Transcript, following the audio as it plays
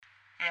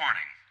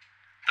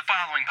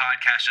following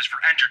podcast is for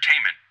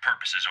entertainment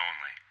purposes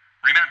only.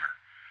 Remember,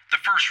 the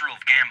first rule of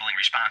gambling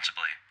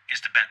responsibly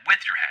is to bet with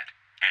your head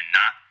and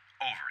not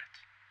over it.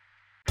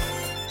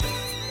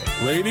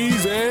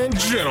 Ladies and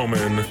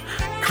gentlemen,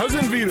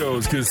 Cousin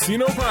Vito's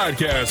Casino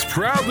Podcast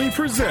proudly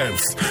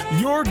presents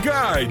your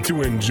guide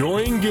to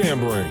enjoying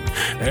gambling.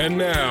 And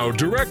now,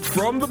 direct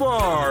from the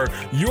bar,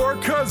 your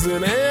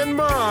cousin and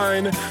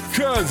mine,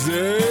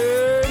 Cousin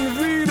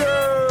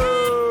Vito!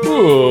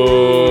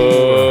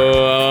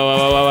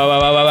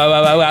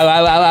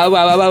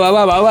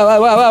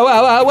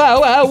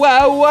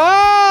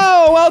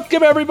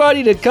 Welcome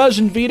everybody to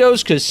Cousin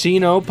Vito's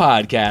Casino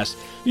Podcast,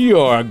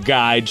 your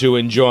guide to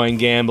enjoying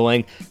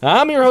gambling.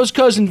 I'm your host,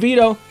 Cousin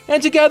Vito,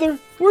 and together,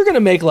 we're going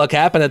to make luck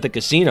happen at the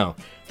casino.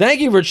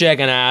 Thank you for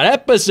checking out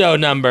episode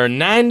number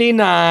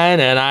 99,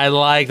 and I'd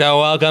like to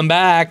welcome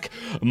back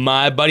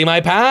my buddy,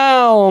 my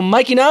pal,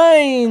 Mikey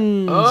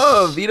Nines.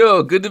 Oh,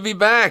 Vito, good to be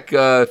back.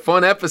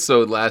 Fun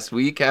episode last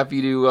week. Happy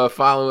to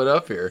follow it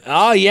up here.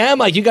 Oh, yeah,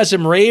 Mike, you got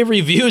some rave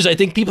reviews. I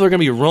think people are going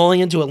to be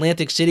rolling into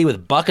Atlantic City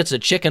with buckets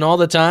of chicken all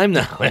the time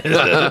now.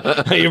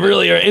 You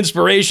really are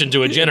inspiration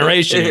to a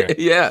generation here.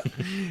 Yeah.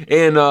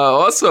 And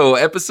also,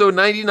 episode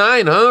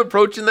 99,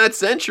 approaching that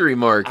century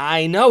mark.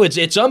 I know,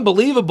 it's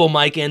unbelievable,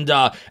 Mike, and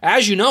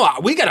as you know,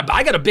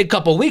 I got a big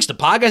couple weeks. The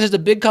podcast has a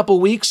big couple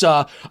weeks.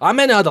 I'm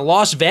in the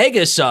Las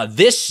Vegas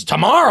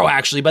tomorrow,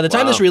 actually. By the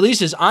time this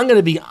releases, I'm going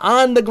to be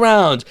on the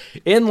ground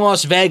in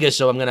Las Vegas,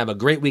 so I'm going to have a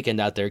great weekend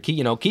out there.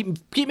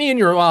 Keep me in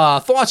your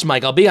thoughts,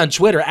 Mike. I'll be on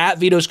Twitter at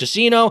Vito's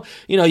Casino.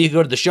 You can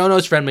go to the show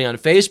notes, friend me on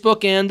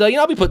Facebook, and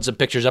I'll be putting some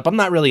pictures up. I'm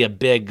not really a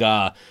big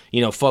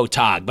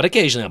photog, but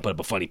occasionally I'll put up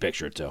a funny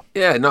picture or two.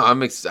 Yeah, no,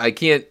 I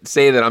can't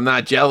say that I'm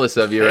not jealous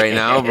of you right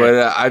now,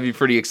 but I'd be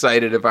pretty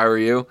excited if I were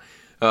you.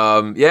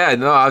 I'll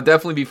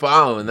definitely be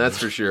following, that's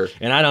for sure.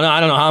 And I don't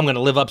know how I'm going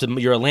to live up to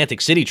your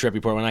Atlantic City trip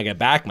report when I get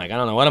back, Mike. I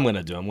don't know what I'm going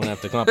to do. I'm going to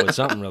have to come up with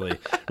something really,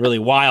 really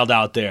wild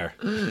out there.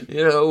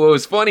 What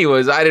was funny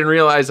was I didn't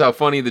realize how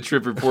funny the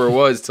trip report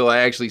was till I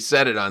actually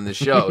said it on the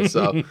show.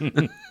 So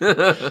when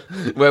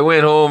I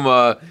went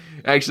home,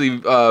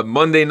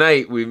 Monday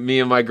night, me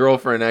and my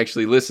girlfriend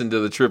actually listened to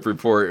the trip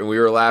report, and we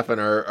were laughing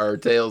our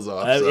tails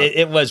off.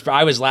 So.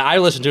 I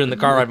listened to it in the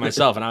car ride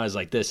myself, and I was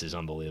like, this is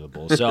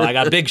unbelievable. So I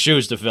got big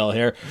shoes to fill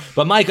here.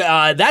 But Mike,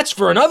 that's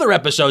for another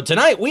episode.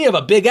 Tonight, we have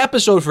a big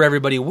episode for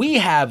everybody. We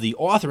have the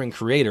author and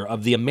creator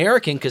of the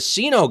American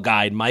Casino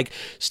Guide, Mike,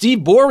 Steve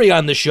Bourie,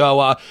 on the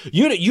show.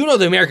 You know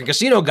the American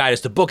Casino Guide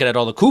is the book. It had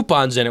all the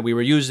coupons in it. We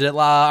were using it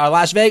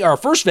our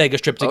first Vegas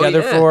trip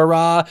together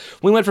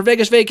we went for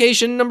Vegas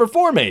vacation number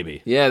 4,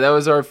 maybe. Yeah, that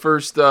was our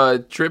first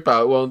trip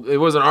out. Well, it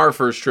wasn't our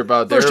first trip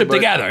out there. First trip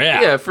together, yeah.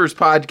 Yeah, first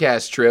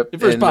podcast trip.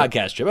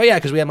 Podcast trip. Oh, yeah,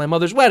 because we had my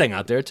mother's wedding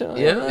out there, too.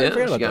 Yeah,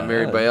 she got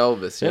married by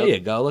Elvis. There you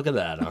go. Look at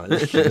that.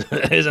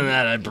 Isn't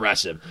that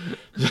impressive?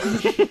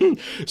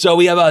 So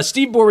we have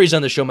Steve Bourie's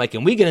on the show, Mike,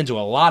 and we get into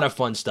a lot of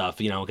fun stuff,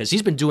 because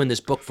he's been doing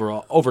this book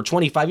for over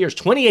 25 years.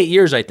 28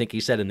 years, I think he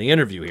said in the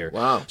interview here.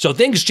 Wow. So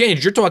things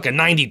changed. You're talking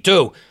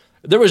 92.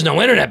 There was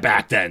no internet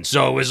back then,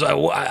 so it was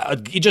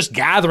just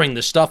gathering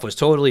the stuff was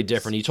totally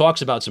different. He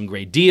talks about some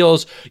great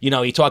deals.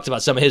 He talks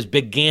about some of his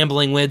big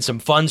gambling wins, some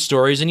fun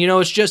stories, and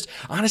it's just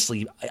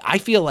honestly, I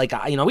feel like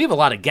we have a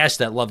lot of guests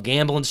that love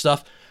gambling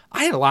stuff.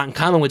 I had a lot in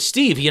common with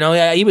Steve. He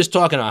was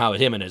talking about how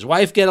him and his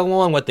wife get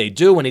along, what they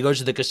do when he goes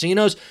to the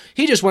casinos.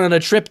 He just went on a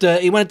trip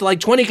he went to like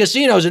 20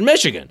 casinos in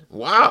Michigan.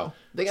 Wow.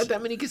 They got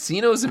that many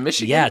casinos in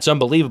Michigan? Yeah, it's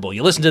unbelievable.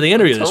 You listen to the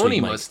interview this week,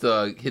 Mike.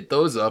 Tony must hit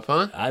those up,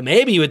 huh?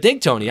 Maybe you would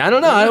think Tony. I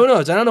don't know. I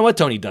don't know what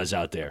Tony does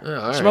out there.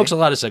 Oh, Smokes a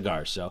lot of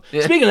cigars. So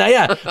Speaking of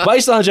that,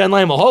 Vice Lounge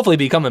Online will hopefully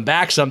be coming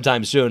back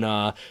sometime soon.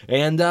 We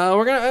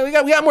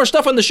got more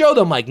stuff on the show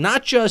though, Mike.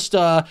 Not just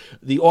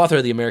the author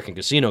of the American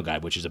Casino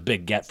Guide, which is a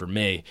big get for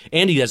me.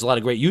 Andy does a lot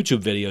of great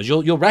YouTube videos.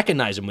 You'll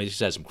recognize him when he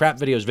says some crap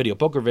videos, video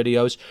poker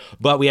videos.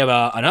 But we have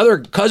another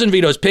Cousin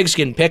Vito's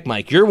Pigskin Pick,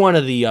 Mike. You're one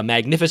of the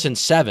Magnificent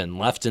 7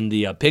 left in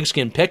the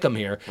Pigskin Pick.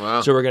 Here.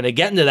 Wow. So we're going to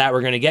get into that. We're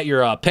going to get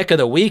your pick of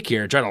the week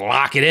here, try to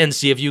lock it in,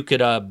 see if you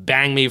could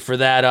bang me for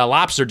that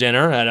lobster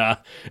dinner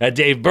at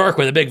Dave Burke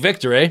with a big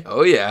victory.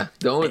 Oh, yeah.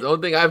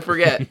 Don't think I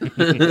forget.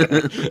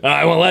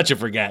 I won't let you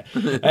forget.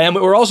 And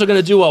we're also going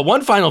to do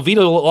one final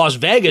Vito Las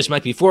Vegas,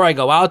 Mike. Before I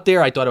go out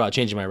there, I thought about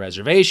changing my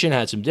reservation,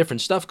 had some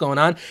different stuff going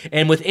on.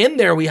 And within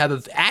there, we have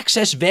an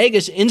Access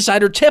Vegas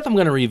insider tip I'm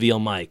going to reveal,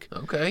 Mike.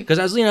 Okay. Because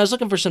I was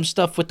looking for some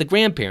stuff with the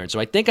grandparents.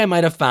 So I think I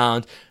might have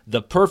found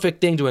the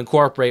perfect thing to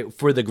incorporate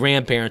for the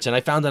grandparents, and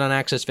I found it on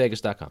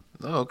accessvegas.com.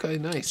 Oh, okay,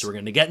 nice. So we're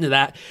going to get into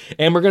that,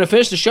 and we're going to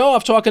finish the show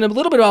off talking a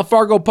little bit about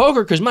Fargo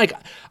Poker, because, Mike,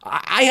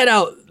 I head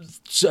out,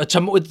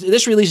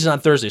 this releases on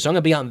Thursday, so I'm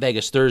going to be out in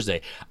Vegas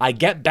Thursday. I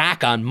get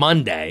back on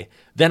Monday,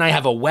 then I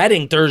have a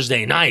wedding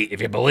Thursday night,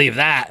 if you believe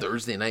that.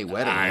 Thursday night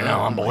wedding. I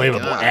know,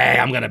 unbelievable. Hey,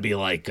 I'm going to be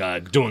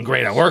doing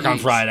great at work on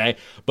Friday,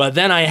 but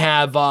then I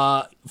have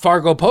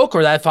Fargo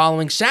Poker that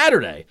following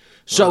Saturday.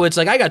 So it's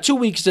like I got 2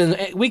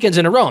 weekends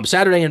in a row. I'm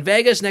Saturday in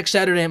Vegas, next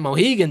Saturday in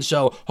Mohegan.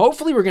 So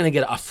hopefully we're going to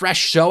get a fresh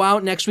show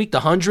out next week, the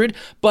 100.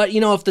 But,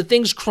 if the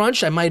things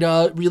crunch, I might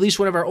release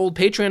one of our old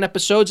Patreon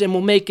episodes, and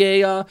we'll make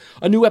a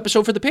new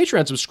episode for the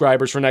Patreon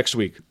subscribers for next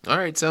week. All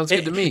right, sounds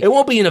good to me. It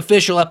won't be an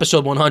official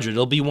episode 100.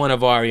 It'll be one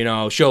of our,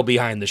 show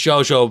behind the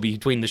show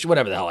between the show,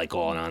 whatever the hell I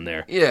call it on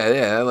there.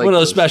 Yeah, I like one of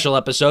those special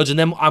episodes. And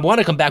then I want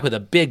to come back with a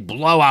big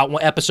blowout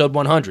episode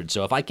 100.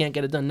 So if I can't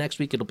get it done next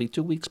week, it'll be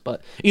 2 weeks.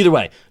 But either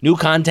way, new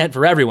content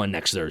for everyone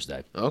next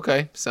Thursday.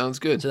 Okay, sounds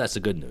good. So that's the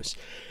good news.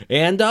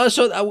 And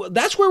so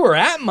that's where we're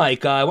at,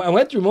 Mike. I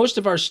went through most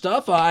of our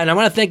stuff, and I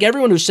want to thank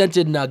everyone who sent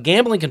in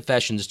gambling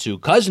confessions to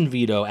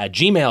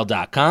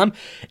cousinvito@gmail.com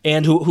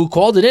and who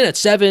called it in at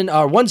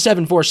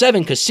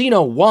 1747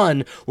 Casino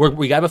 1.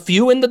 We got a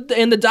few in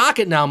the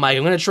docket now, Mike.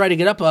 I'm going to try to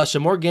get up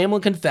some more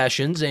gambling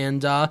confessions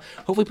and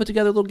hopefully put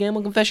together a little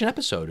gambling confession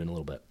episode in a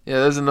little bit. Yeah,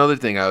 there's another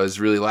thing I was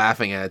really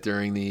laughing at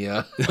during the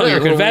your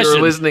when confession. we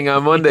were listening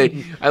on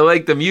Monday. I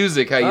like the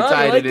music, how you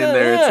tied it in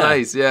there. Yeah. It's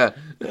nice, yeah.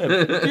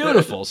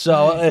 Beautiful.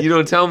 So you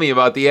don't tell me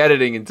about the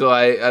editing until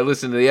I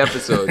listen to the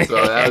episode, so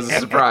that was a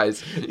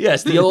surprise.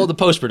 Yes, the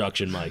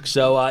post-production, Mike.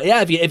 So,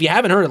 if you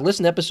haven't heard it,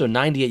 listen to episode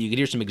 98. You could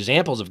hear some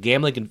examples of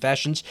gambling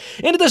confessions.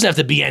 And it doesn't have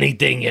to be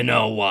anything,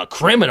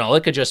 criminal.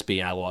 It could just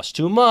be, I lost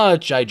too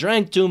much, I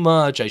drank too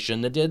much, I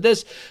shouldn't have did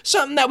this.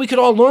 Something that we could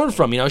all learn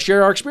from,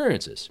 share our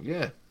experiences.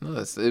 Yeah, no,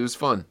 it was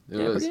fun. It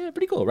was.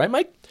 Pretty cool, right,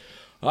 Mike?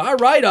 All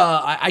right,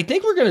 I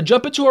think we're going to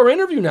jump into our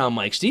interview now,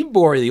 Mike. Steve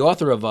Bourie, the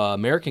author of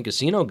American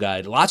Casino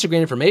Guide. Lots of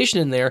great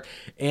information in there,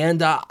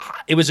 and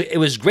it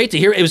was great to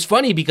hear. It was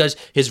funny because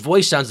his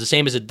voice sounds the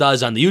same as it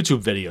does on the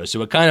YouTube video,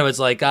 so it's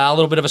like a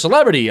little bit of a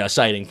celebrity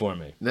sighting for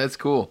me. That's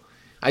cool.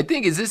 I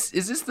think is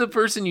this the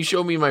person you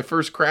showed me my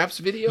first craps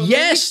video?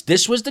 Yes,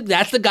 maybe?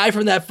 That's the guy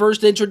from that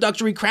first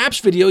introductory craps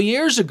video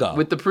years ago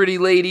with the pretty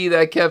lady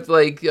that kept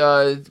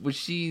was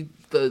she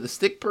the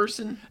stick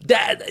person?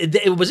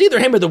 It was either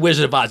him or the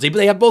Wizard of Oz.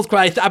 They have both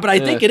cried, but I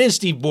think it is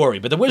Steve Bourie.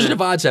 But the Wizard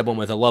of Oz had one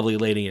with a lovely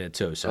lady in it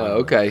too. So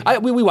okay,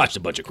 we watched a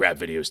bunch of crap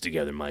videos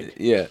together, Mike.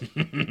 Yeah.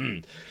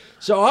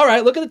 So, all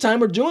right, look at the time.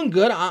 We're doing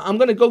good. I'm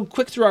going to go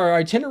quick through our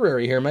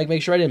itinerary here, Mike.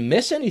 Make sure I didn't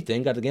miss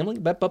anything. Got the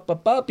gambling. Beep,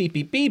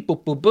 beep, beep,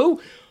 boop, boop,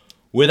 boo.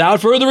 Without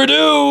further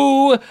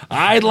ado,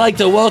 I'd like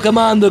to welcome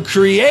on the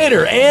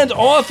creator and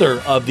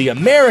author of the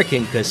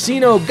American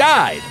Casino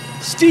Guide,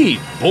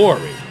 Steve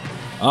Bourie.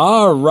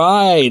 All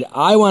right,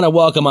 I want to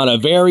welcome on a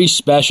very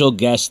special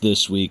guest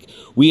this week.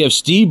 We have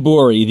Steve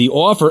Bourie, the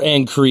author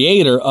and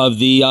creator of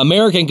the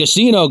American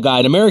Casino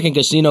Guide,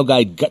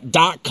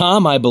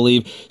 AmericanCasinoGuide.com, I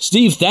believe.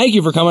 Steve, thank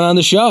you for coming on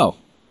the show.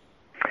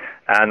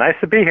 Nice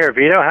to be here,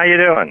 Vito. How you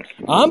doing?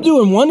 I'm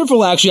doing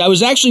wonderful, actually. I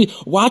was actually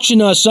watching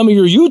some of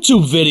your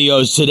YouTube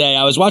videos today.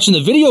 I was watching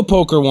the video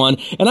poker one,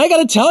 and I got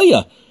to tell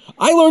you,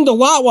 I learned a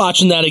lot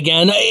watching that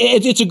again.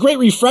 It's a great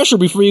refresher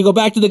before you go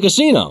back to the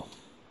casino.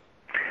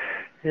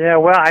 Yeah,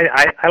 well,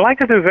 I like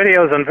to do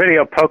videos on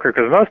video poker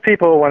because most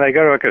people, when they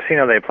go to a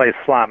casino, they play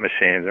slot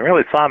machines. And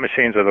really, slot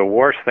machines are the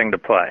worst thing to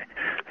play.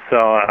 So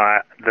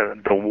the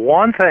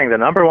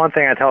number one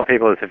thing I tell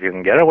people is if you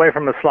can get away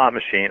from the slot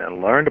machine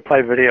and learn to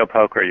play video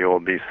poker, you will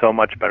be so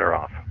much better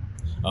off.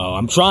 Oh,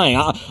 I'm trying.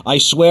 I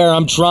swear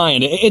I'm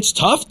trying. It's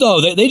tough,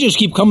 though. They just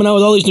keep coming out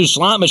with all these new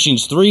slot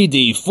machines,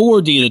 3D,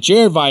 4D, the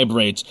chair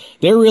vibrates.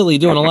 They're really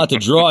doing a lot to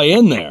draw you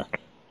in there.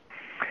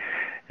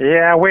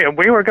 Yeah,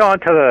 we were going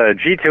to the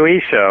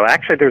G2E show.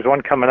 Actually, there's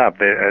one coming up.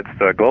 It's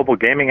the Global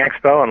Gaming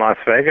Expo in Las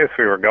Vegas.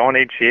 We were going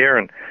each year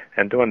and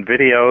doing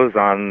videos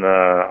on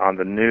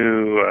the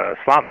new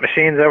slot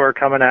machines that were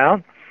coming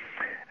out.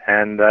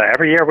 And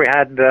every year we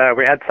had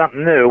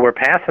something new. We're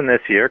passing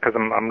this year because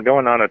I'm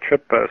going on a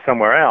trip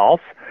somewhere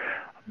else.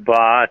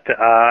 But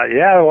I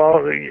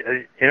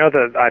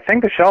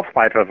think the shelf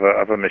life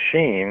of a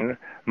machine,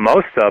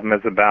 most of them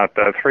is about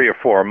 3 or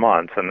 4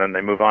 months, and then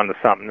they move on to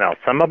something else.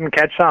 Some of them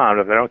catch on.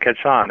 If they don't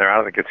catch on, they're out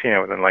of the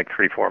casino within like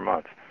 3-4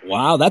 months.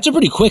 Wow, that's a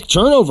pretty quick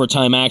turnover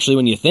time, actually,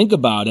 when you think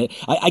about it.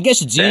 I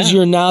guess it's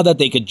easier now that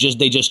they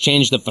just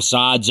change the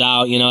facades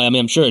out.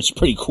 I'm sure it's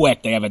pretty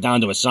quick. They have it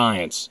down to a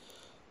science.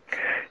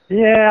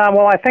 Yeah,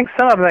 well, I think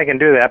some of them they can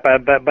do that,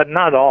 but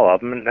not all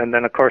of them. And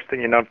then, of course,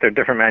 if they're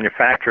different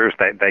manufacturers,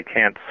 they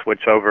can't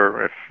switch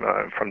over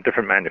from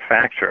different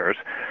manufacturers.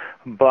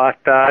 But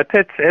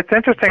it's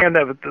interesting, and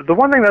the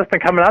one thing that's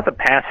been coming out the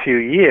past few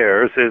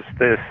years is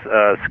this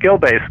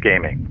skill-based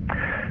gaming.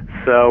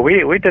 So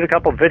we did a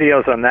couple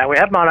videos on that. We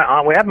have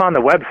them on the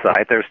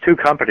website. There's 2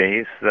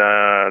 companies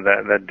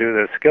that do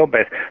this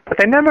skill-based, but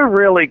they never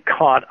really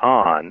caught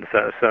on.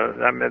 So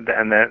I mean,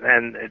 and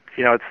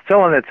it's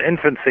still in its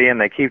infancy,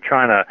 and they keep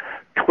trying to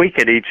tweak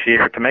it each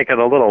year to make it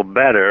a little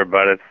better,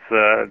 but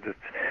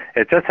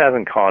it just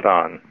hasn't caught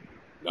on.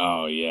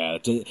 Oh yeah,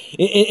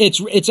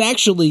 it's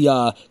actually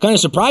kind of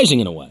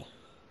surprising in a way.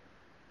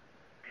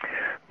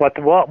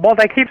 Well,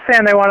 they keep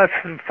saying they want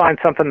to find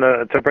something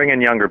to bring in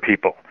younger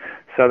people.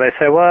 So they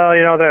say, well,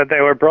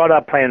 they were brought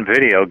up playing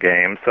video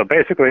games. So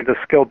basically, the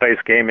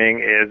skill-based gaming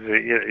is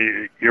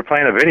you're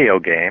playing a video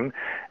game,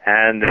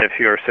 and if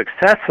you're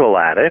successful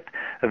at it,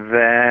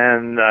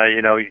 then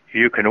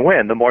you can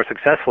win. The more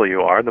successful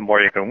you are, the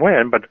more you can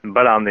win.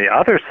 But on the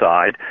other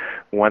side,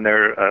 when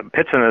they're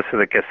pitching this to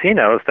the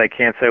casinos, they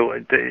can't say,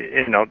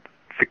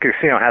 the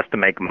casino has to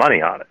make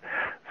money on it.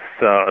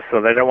 So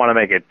they don't want to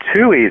make it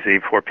too easy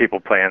for people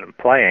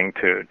playing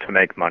to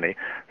make money.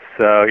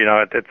 So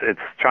it's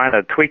trying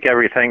to tweak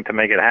everything to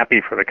make it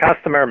happy for the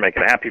customer, make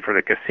it happy for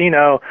the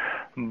casino,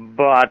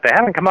 but they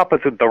haven't come up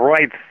with the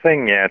right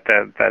thing yet.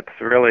 That's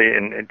really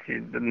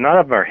none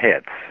of them are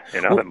hits,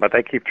 but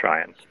they keep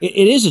trying.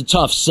 It is a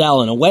tough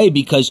sell in a way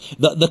because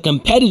the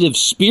competitive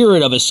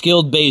spirit of a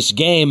skilled-based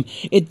game,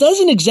 it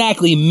doesn't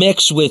exactly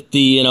mix with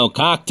the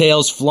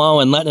cocktails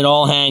flowing, letting it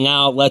all hang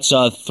out. Let's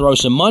throw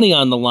some money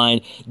on the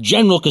line.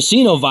 General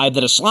casino vibe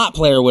that a slot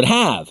player would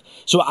have.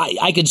 So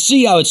I could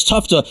see how it's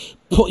tough to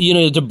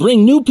to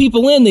bring new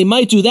people in. They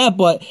might do that,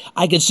 but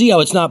I can see how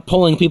it's not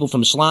pulling people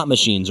from slot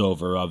machines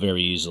over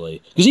very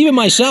easily. Because even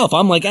myself,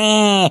 I'm like,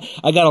 I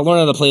got to learn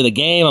how to play the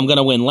game. I'm going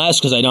to win less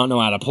because I don't know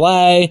how to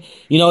play.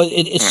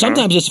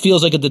 Sometimes it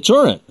feels like a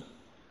deterrent.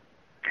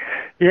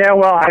 Yeah,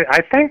 well,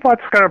 I think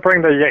what's going to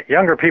bring the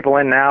younger people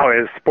in now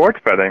is sports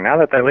betting. Now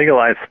that they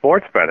legalize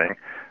sports betting,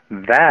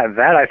 that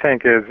I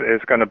think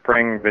is going to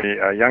bring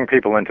the young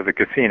people into the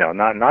casino.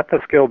 Not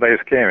the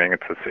skill-based gaming.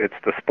 It's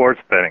the sports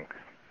betting.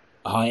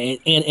 And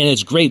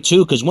it's great,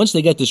 too, because once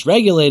they get this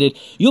regulated,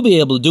 you'll be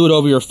able to do it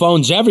over your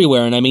phones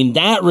everywhere. And, I mean,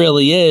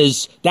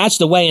 that's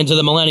the way into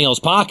the millennials'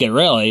 pocket,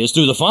 really, is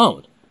through the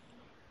phone.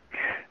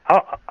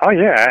 Oh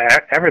yeah,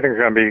 everything's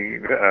going to be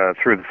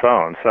through the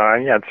phone. So,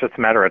 it's just a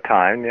matter of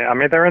time. I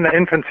mean, they're in the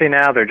infancy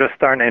now. They're just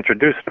starting to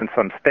introduce it in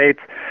some states.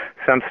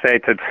 Some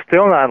states, it's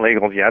still not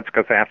legal yet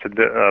because they have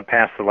to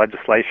pass the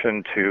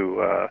legislation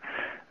to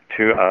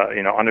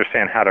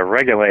understand how to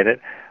regulate it.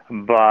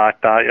 But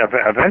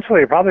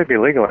eventually, it'll probably be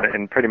legal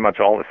in pretty much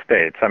all the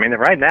states. I mean,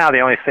 right now,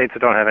 the only states that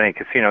don't have any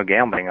casino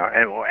gambling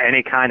or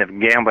any kind of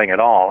gambling at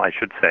all, I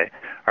should say,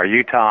 are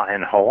Utah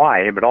and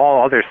Hawaii. But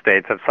all other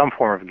states have some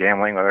form of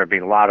gambling, whether it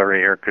be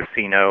lottery or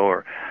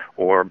casino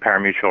or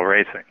parimutuel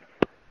racing.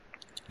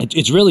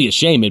 It's really a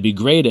shame. It'd be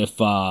great if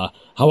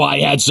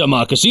Hawaii had some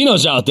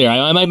casinos out there.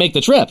 I might make the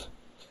trip.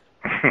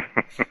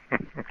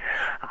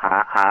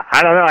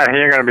 I don't know. I think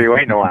you're going to be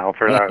waiting a while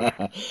for those.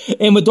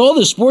 And with all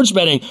the sports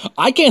betting,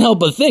 I can't help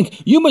but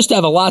think you must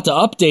have a lot to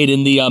update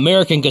in the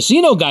American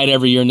Casino Guide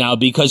every year now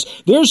because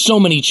there's so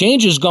many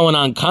changes going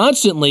on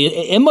constantly.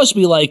 It must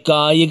be like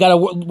you got to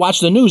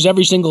watch the news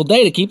every single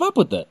day to keep up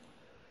with it.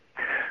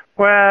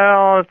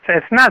 Well,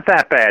 it's not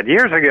that bad.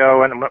 Years ago,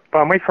 when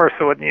we first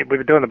we've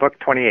been doing the book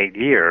 28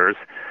 years.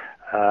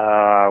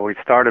 We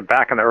started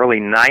back in the early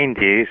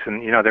 90s,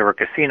 and, there were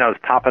casinos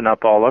popping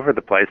up all over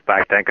the place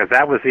back then because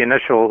that was the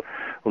initial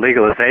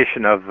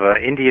legalization of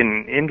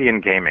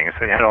Indian gaming.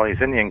 So you had all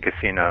these Indian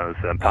casinos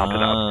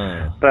popping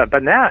up.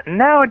 But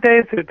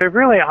nowadays, there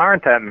really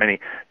aren't that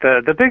many.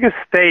 The biggest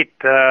state,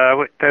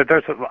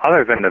 there's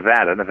other than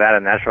Nevada.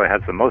 Nevada naturally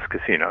has the most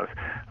casinos.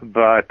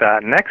 But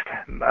next,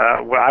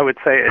 what I would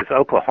say is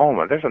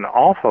Oklahoma. There's an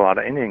awful lot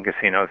of Indian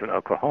casinos in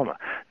Oklahoma.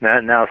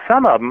 Now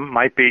some of them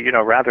might be,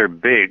 rather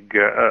big,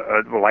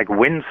 like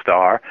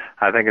WinStar,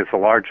 I think is the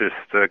largest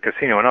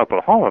casino in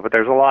Oklahoma, but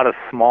there's a lot of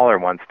smaller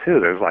ones too.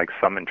 There's like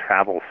some in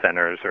travel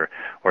centers or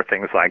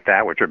things like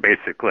that, which are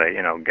basically,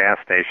 gas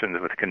stations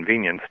with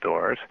convenience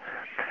stores.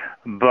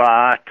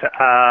 But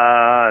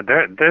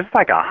there's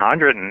like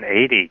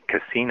 180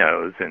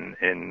 casinos in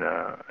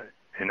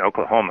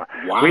Oklahoma.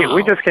 Wow.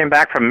 We just came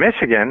back from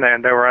Michigan,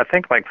 and there were, I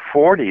think, like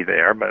 40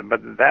 there,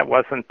 but that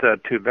wasn't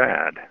too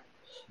bad.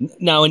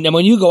 Now, and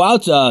when you go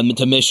out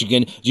to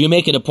Michigan, do you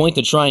make it a point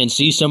to try and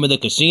see some of the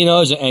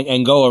casinos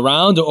and go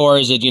around, or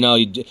is it,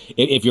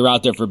 if you're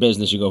out there for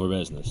business, you go for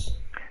business?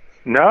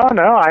 No,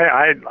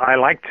 I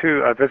like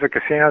to visit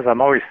casinos.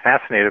 I'm always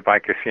fascinated by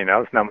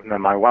casinos. Now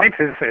my wife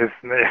is is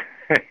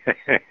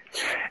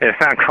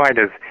not quite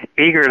as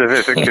eager to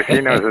visit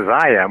casinos as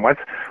I am. Once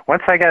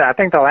I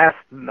think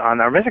on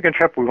our Michigan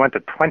trip, we went to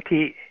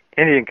 20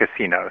 Indian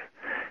casinos.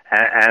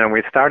 And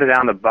we started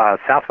down the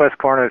southwest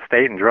corner of the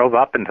state and drove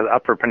up into the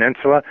Upper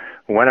Peninsula,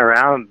 went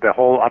around the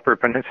whole Upper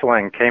Peninsula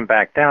and came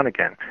back down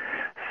again.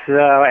 So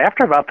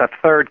after about the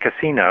third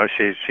casino,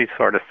 she's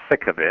sort of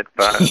sick of it,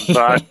 but she's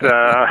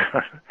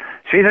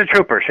a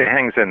trooper. She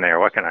hangs in there.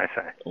 What can I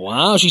say?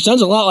 Wow, she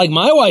sounds a lot like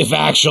my wife,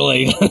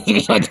 actually.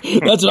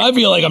 That's what I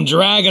feel like. I'm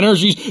dragging her.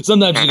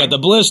 Sometimes she's got the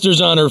blisters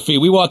on her feet.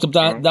 We walked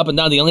up and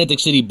down the Atlantic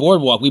City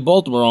boardwalk. We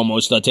both were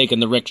almost taking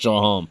the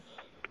rickshaw home.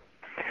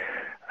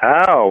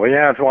 Oh, well,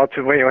 yeah. Well,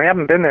 we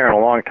haven't been there in a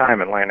long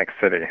time, Atlantic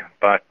City.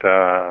 But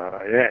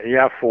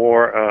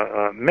for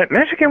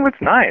Michigan was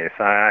nice.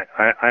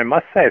 I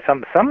must say,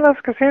 some of those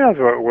casinos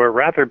were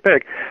rather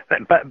big.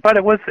 But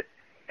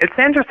it's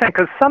interesting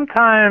because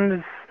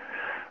sometimes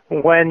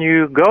when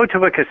you go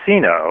to a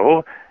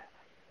casino,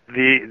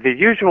 the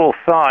usual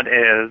thought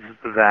is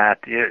that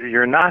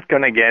you're not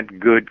going to get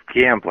good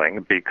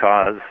gambling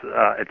because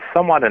it's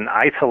somewhat an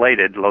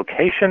isolated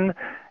location.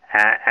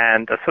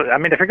 And so, I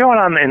mean, if you're going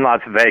on in Las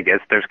Vegas,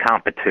 there's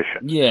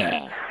competition.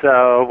 Yeah.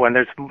 So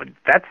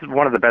that's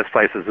one of the best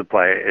places to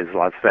play is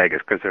Las Vegas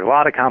because there's a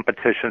lot of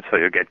competition. So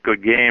you'll get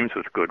good games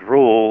with good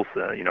rules,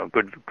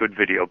 good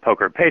video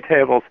poker pay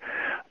tables.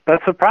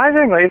 But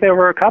surprisingly, there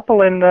were a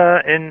couple in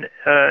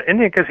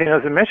Indian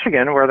casinos in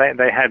Michigan where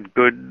they had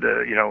good,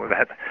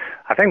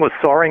 I think it was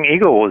Soaring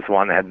Eagle was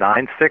one that had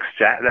 9-6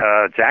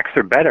 jacks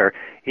or better,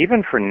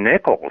 even for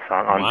nickels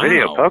on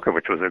video poker,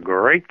 which was a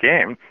great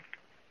game.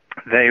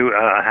 They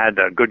had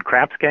good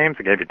craps games.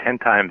 They gave you 10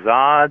 times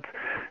odds.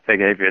 They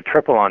gave you a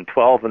triple on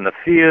 12 in the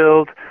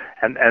field.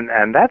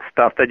 And that's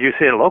stuff that you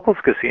see at locals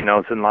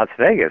casinos in Las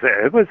Vegas.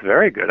 It was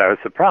very good. I was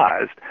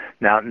surprised.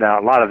 Now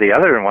a lot of the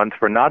other ones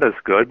were not as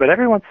good, but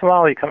every once in a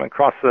while you come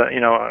across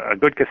a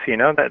good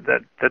casino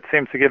that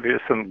seems to give you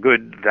some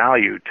good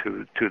value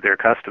to their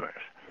customers.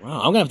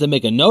 Wow, I'm gonna have to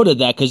make a note of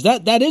that because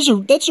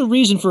that's a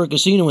reason for a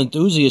casino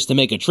enthusiast to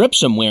make a trip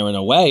somewhere. In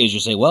a way, is you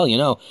say, well,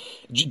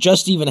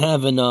 just even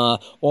having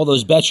all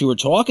those bets you were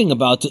talking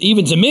about,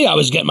 even to me,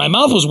 my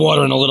mouth was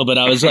watering a little bit.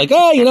 I was like,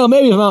 hey,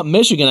 maybe if I'm out in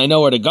Michigan, I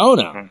know where to go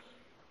now.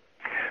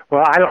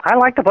 Well, I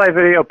like to play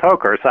video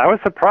poker, so I was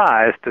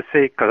surprised to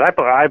see because I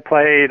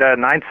played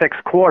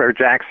 9-6 quarter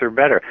jacks or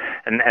better,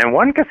 and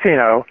one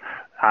casino.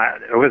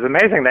 It was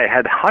amazing. They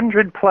had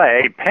 100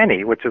 play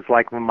penny, which is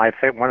like one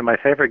of my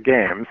favorite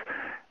games.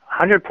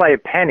 100 play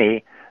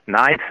penny,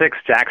 9-6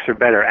 jacks or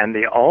better, and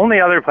the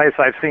only other place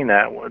I've seen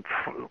that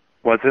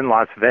was in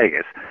Las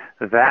Vegas.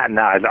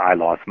 I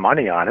lost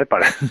money on it,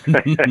 but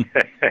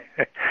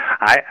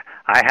I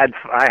had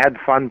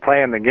fun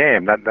playing the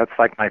game. That's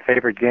like my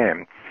favorite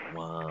game.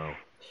 Wow.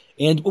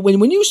 And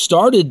when you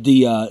started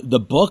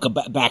the book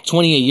back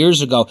 28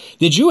 years ago,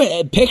 did you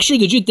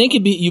think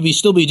you'd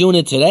still be doing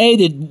it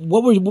today?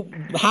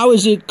 How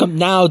is it come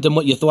now than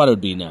what you thought it would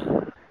be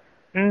now?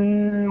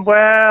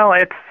 Well,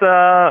 it's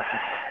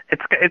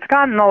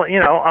gotten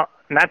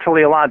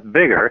naturally a lot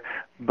bigger,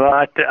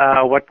 but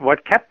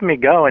what kept me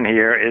going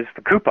here is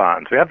the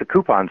coupons. We have the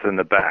coupons in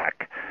the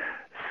back.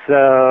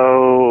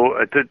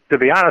 So to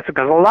be honest,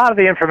 because a lot of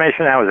the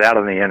information now is out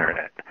on the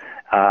internet.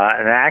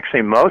 And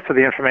actually, most of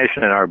the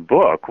information in our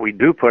book we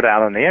do put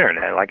out on the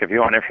internet. Like if you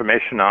want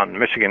information on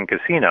Michigan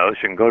casinos,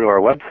 you can go to our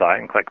website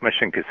and click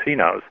Michigan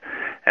Casinos,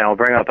 and it'll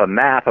bring up a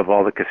map of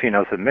all the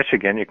casinos in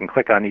Michigan. You can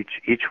click on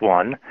each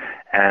one,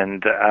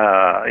 and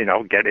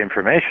get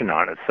information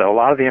on it. So a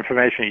lot of the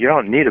information you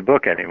don't need a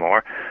book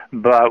anymore.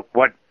 But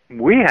what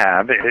we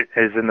have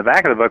is in the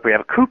back of the book we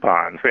have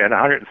coupons. We had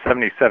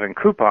 177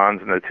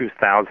 coupons in the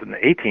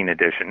 2018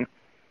 edition.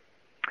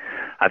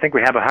 I think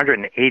we have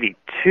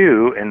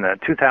 182 in the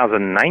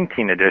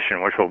 2019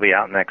 edition, which will be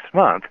out next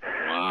month.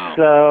 Wow.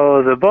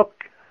 So the book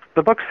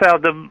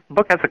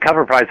has a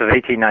cover price of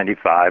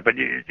 $18.95, but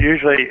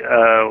usually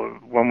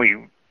when we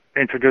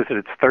introduce it,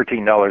 it's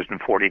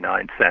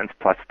 $13.49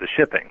 plus the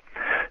shipping.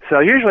 So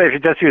usually if you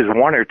just use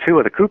one or two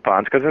of the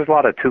coupons, because there's a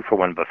lot of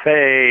 2-for-1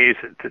 buffets,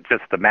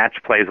 just the match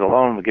plays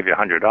alone will give you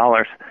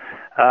 $100.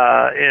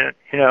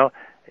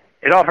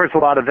 It offers a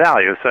lot of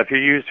value. So if you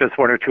use just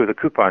one or two of the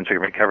coupons, you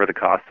can recover the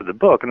cost of the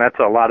book. And that's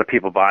a lot of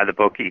people buy the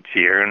book each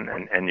year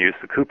and use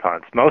the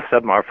coupons. Most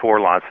of them are for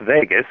Las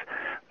Vegas,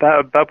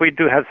 but we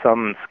do have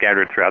some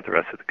scattered throughout the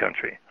rest of the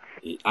country.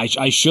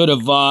 I should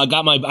have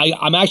got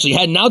I'm actually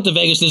heading out to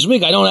Vegas this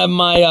week. I don't have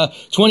my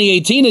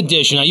 2018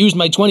 edition. I used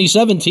my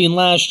 2017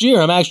 last year.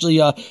 I'm actually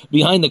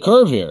behind the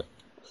curve here.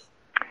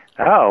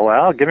 Oh,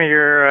 well, give me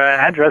your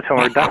address when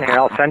we're done here.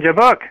 I'll send you a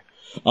book.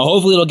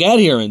 Hopefully it'll get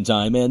here in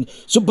time, man.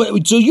 So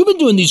you've been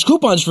doing these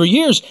coupons for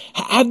years.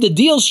 Have the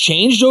deals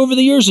changed over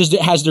the years?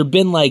 Has there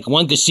been like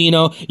one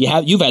casino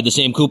you've had the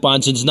same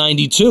coupon since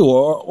 '92,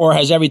 or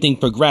has everything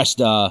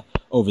progressed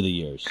over the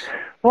years?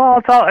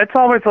 Well, it's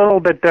always a little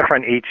bit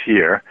different each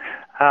year.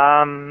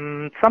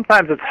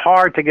 Sometimes it's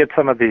hard to get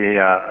some of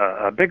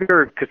the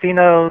bigger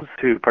casinos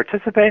to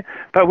participate,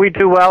 but we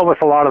do well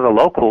with a lot of the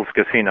locals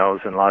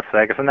casinos in Las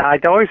Vegas. And I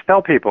always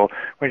tell people,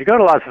 when you go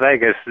to Las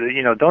Vegas,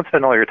 don't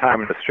spend all your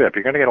time in the Strip.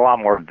 You're going to get a lot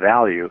more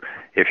value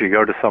if you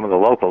go to some of the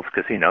locals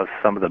casinos,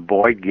 some of the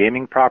Boyd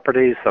gaming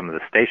properties, some of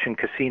the station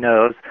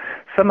casinos.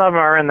 Some of them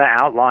are in the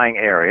outlying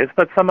areas,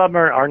 but some of them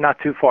are not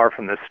too far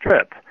from the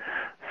Strip.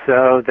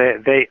 So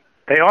they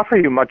offer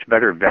you much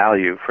better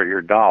value for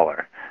your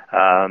dollar.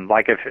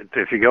 Like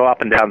if you go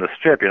up and down the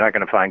Strip, you're not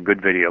going to find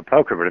good video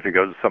poker, but if you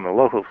go to some of the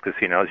locals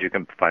casinos, you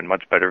can find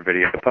much better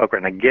video poker.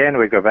 And again,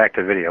 we go back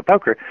to video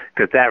poker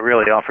because that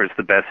really offers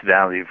the best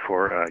value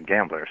for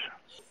gamblers.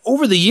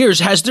 Over the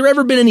years, has there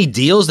ever been any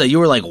deals that you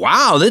were like,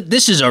 wow,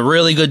 this is a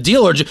really good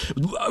deal? Or do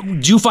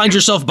you find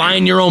yourself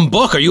buying your own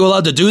book? Are you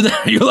allowed to do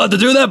that? Are you allowed to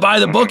do that? Buy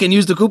the book and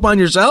use the coupon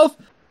yourself?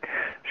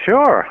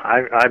 Sure.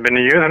 I've been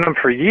using them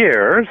for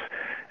years.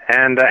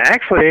 And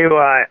actually,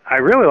 I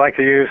really like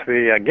to use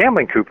the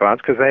gambling coupons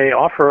because they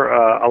offer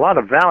a lot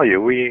of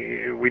value.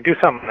 We do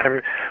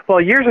something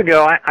years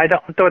ago. I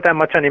don't do it that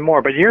much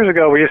anymore, but years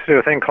ago we used to do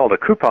a thing called a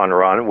coupon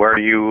run, where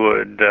you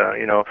would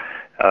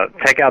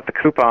take out the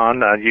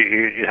coupon.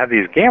 You have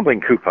these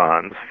gambling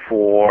coupons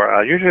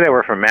for usually they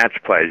were for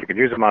match play. You could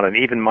use them on an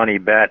even money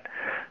bet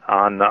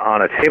on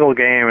a table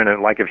game,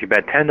 and like if you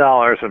bet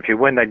 $10, if you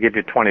win, they'd give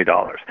you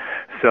 $20.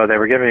 So they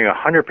were giving you a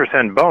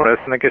 100% bonus,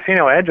 and the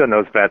casino edge on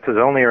those bets is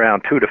only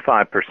around 2 to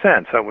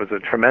 5%. So it was a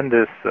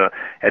tremendous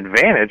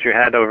advantage you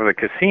had over the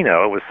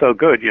casino. It was so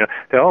good.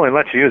 They only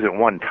let you use it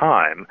one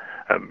time.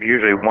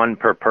 Usually one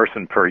per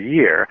person per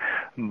year,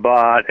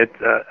 but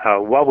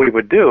what we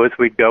would do is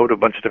we'd go to a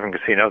bunch of different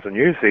casinos and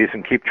use these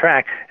and keep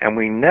track, and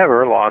we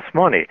never lost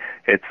money.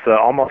 It's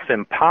almost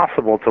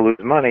impossible to lose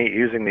money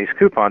using these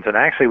coupons, and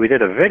actually we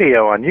did a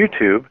video on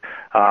YouTube.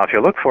 If you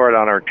look for it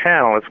on our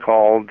channel, it's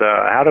called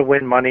How to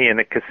Win Money in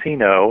a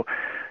Casino,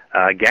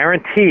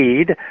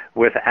 guaranteed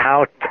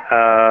without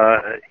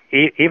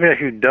even if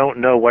you don't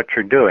know what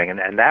you're doing.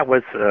 And that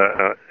was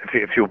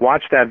if you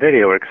watch that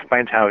video, it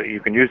explains how you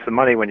can use the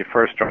money when you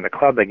first join the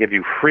club. They give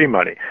you free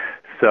money.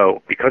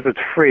 So because it's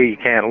free, you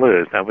can't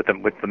lose. Now with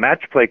the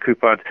match play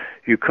coupons,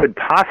 you could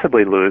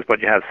possibly lose, but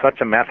you have such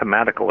a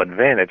mathematical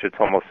advantage, it's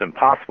almost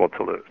impossible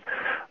to lose.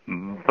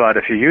 But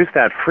if you use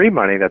that free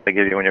money that they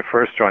give you when you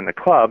first join the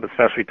club,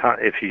 especially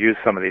if you use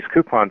some of these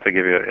coupons, they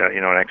give you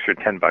an extra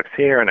 $10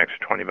 here, an extra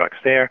 $20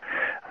 there.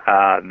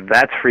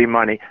 That's free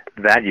money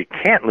that you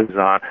can't lose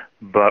on,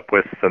 but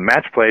with the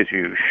match plays,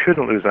 you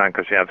shouldn't lose on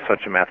because you have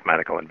such a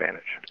mathematical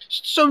advantage.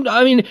 So,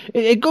 I mean,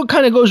 it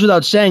kind of goes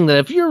without saying that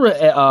if you're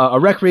a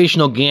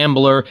recreational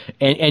gambler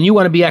and you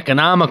want to be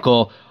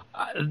economical,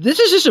 this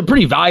is just a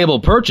pretty valuable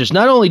purchase.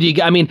 Not only do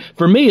you, I mean,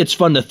 for me, it's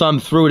fun to thumb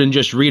through it and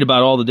just read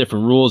about all the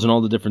different rules and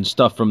all the different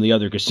stuff from the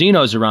other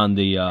casinos around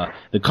the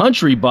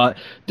country, but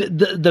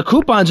the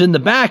coupons in the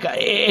back,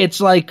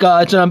 it's like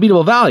it's an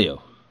unbeatable value.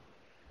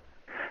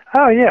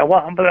 Oh, yeah.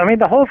 Well, but I mean,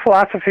 the whole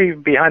philosophy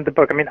behind the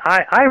book, I mean,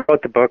 I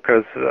wrote the book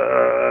because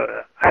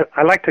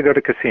I like to go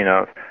to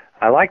casinos.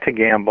 I like to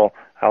gamble.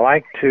 But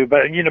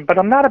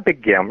I'm not a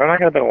big gambler. I'm not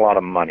going to bet a lot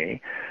of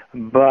money.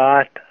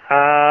 But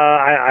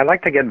I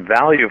like to get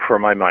value for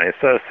my money.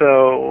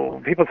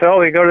 So people say,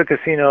 oh, you go to the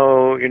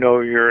casino,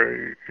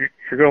 you're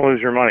going to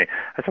lose your money.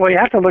 I said, well, you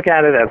have to look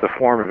at it as a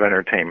form of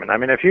entertainment. I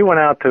mean, if you went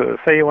to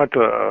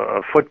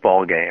a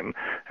football game.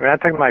 I mean, I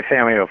took my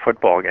family to a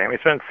football game. We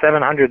spent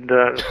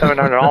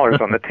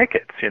 $700 on the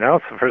tickets,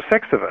 for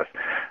six of us.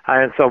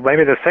 And so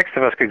maybe the six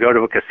of us could go to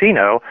a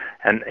casino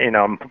and,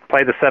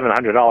 play the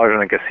 $700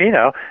 in a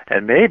casino,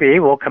 and maybe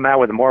we'll come out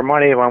with more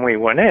money when we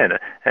went in.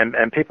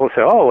 And people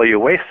say, oh, well, you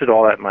wasted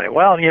all that money.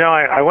 Well,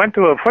 I went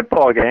to a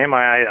football game.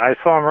 I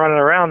saw them running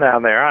around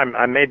down there.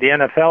 I made the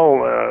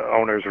NFL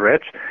owners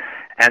rich.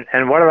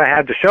 And what did I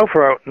have to show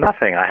for it?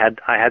 Nothing. I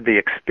had the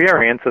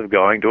experience of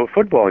going to a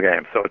football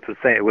game. So it's the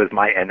same. It was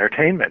my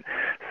entertainment.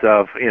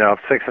 So if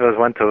six of us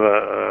went to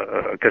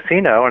a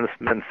casino and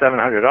spent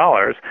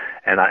 $700,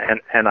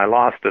 and I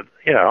lost it,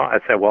 I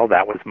said, well,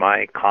 that was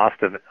my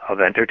cost of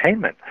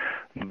entertainment.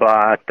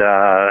 But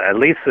at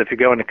least if you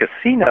go in a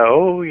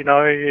casino,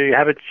 you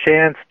have a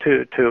chance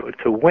to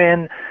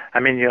win. I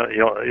mean,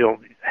 you'll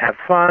have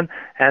fun,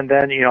 and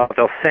then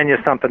they'll send you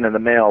something in the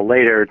mail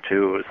later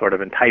to sort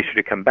of entice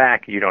you to come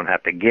back. You don't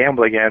have to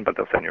gamble again, but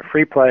they'll send you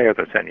free play, or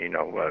they'll send you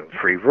a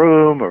free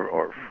room,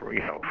 or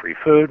free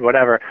food,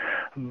 whatever.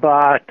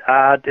 But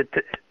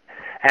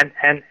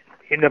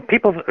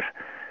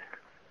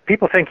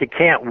people think you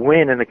can't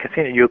win in the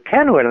casino. You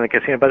can win in the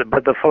casino,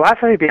 but the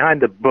philosophy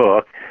behind the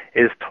book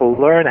is to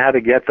learn how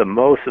to get the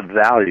most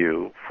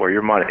value for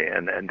your money,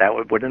 and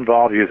that would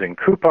involve using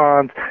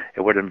coupons.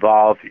 It would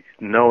involve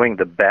knowing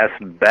the best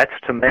bets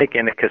to make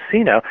in a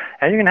casino,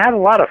 and you can have a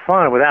lot of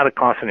fun without it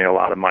costing you a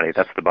lot of money.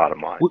 That's the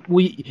bottom line.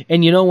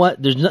 And you know what?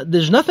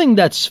 There's nothing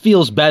that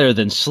feels better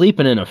than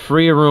sleeping in a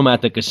free room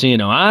at the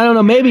casino. I don't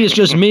know. Maybe it's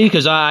just me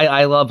because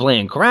I love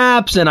playing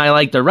craps and I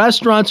like the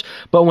restaurants.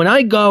 But when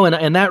I go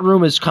and that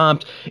room is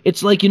comped,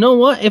 it's like, you know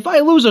what? If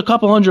I lose a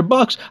couple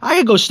 $100, I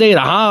could go stay at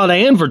a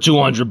Holiday Inn for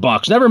 $200.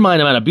 Never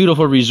mind, I'm at a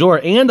beautiful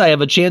resort, and I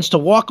have a chance to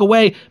walk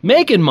away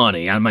making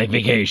money on my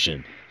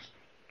vacation.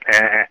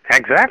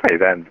 Exactly.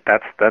 Then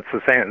that's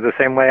the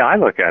same way I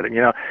look at it.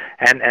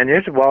 And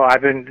usually,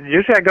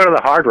 usually I go to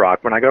the Hard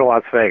Rock when I go to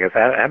Las Vegas.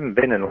 I haven't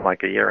been in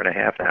like a year and a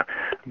half now,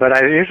 but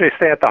I usually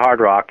stay at the Hard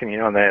Rock, and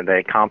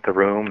they comp the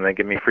room, and they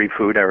give me free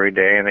food every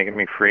day, and they give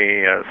me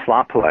free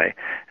slot play.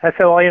 And I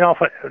say, well,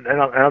 if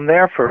I'm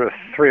there for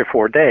 3 or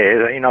 4 days,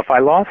 if I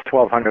lost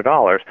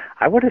 $1,200,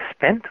 I would have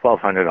spent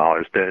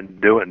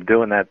 $1,200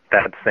 doing that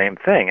same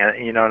thing.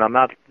 And and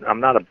I'm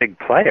not a big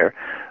player.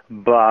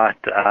 But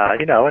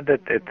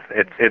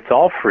it's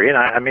all free, and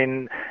I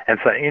mean, and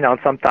so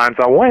sometimes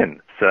I'll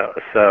win.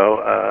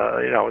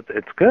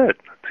 It's good.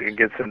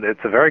 It's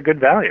a very good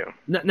value.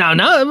 Now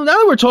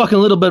that we're talking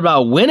a little bit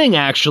about winning,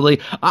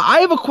 actually, I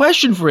have a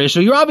question for you.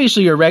 So you're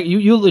obviously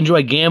you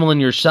enjoy gambling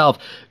yourself.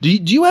 Do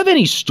you have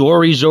any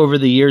stories over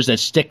the years that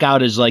stick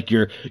out as like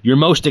your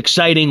most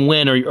exciting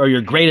win or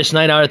your greatest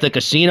night out at the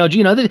casino?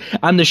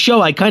 On the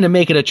show, I kind of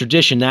make it a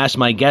tradition to ask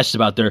my guests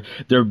about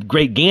their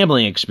great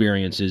gambling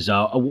experiences.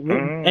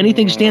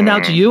 Anything stand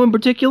out to you in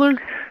particular?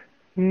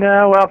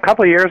 No, well, a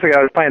couple of years ago,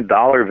 I was playing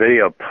dollar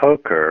video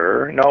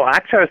poker. No,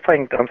 actually, I was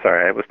playing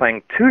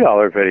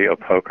 $2 video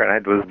poker, and I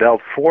was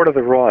dealt 4 to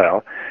the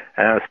Royal.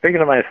 And I was speaking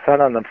to my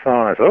son on the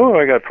phone. I said, "Oh,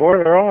 I got 4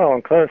 to the Royal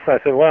and close." I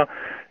said, "Well,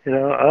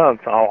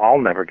 I'll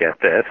never get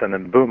this." And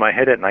then boom, I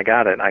hit it, and I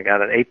got it. I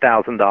got an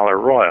 $8,000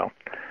 Royal.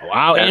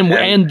 Wow!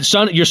 And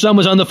son, your son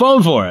was on the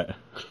phone for it.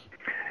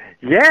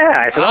 Yeah,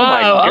 I said, "Oh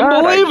my God,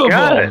 unbelievable!" I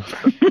got it.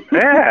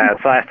 Yeah,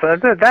 so I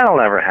said that'll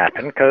never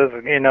happen because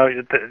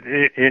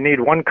you need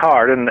one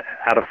card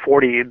out of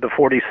the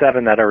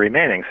 47 that are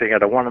remaining, so you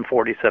got a 1 in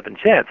 47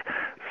 chance.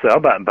 So,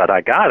 but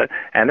I got it,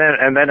 and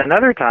then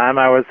another time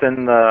I was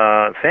in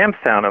Sam's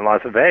Town in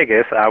Las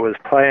Vegas. I was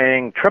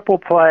playing triple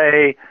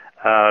play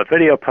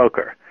video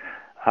poker.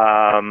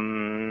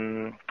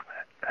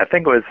 I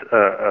think it was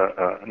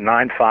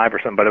 9-5 or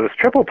something, but it was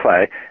triple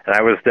play, and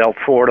I was dealt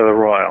 4 to the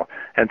Royal.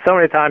 And so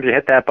many times you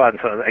hit that button,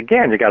 so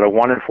again, you got a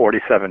 1 in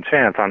 47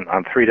 chance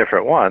on 3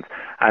 different ones.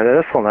 And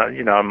this one,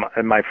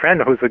 and my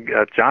friend who's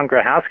John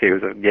Grahowski,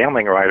 who's a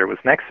gambling writer, was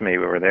next to me.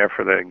 We were there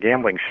for the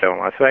gambling show in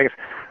Las Vegas.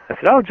 I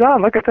said, "Oh,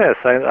 John, look at this.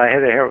 I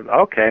hit it here.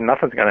 Okay,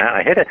 nothing's going to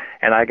happen." I hit it,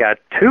 and I got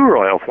 2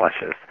 Royal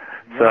flushes.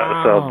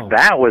 So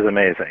that was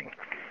amazing.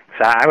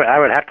 So I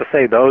would have to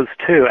say those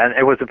two, and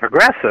it was a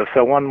progressive.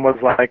 So one was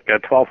like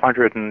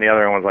 1,200, and the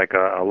other one was like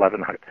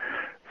 1,100.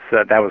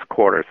 So that was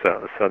quarter.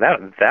 So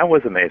that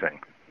was amazing.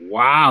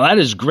 Wow, that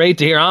is great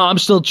to hear. I'm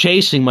still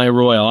chasing my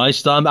Royal. I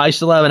still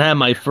haven't had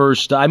my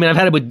first. I mean, I've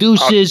had it with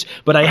deuces,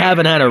 but I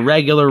haven't had a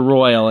regular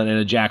Royal in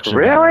a Jackson.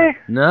 Really?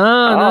 No.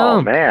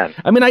 Oh man.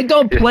 I mean, I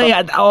don't play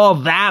all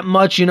that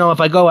much.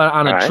 If I go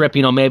on a trip,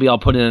 maybe I'll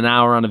put in an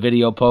hour on a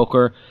video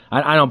poker.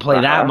 I don't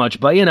play that much,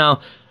 but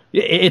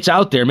it's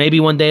out there. Maybe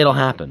one day it'll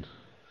happen.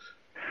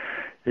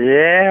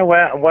 Yeah,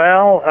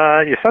 well,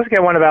 you're supposed to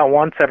get one about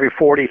once every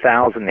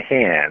 40,000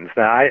 hands.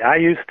 Now, I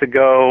used to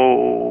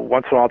go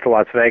once in a while to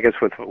Las Vegas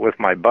with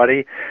my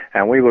buddy,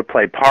 and we would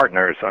play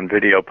partners on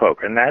video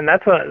poker. And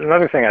that's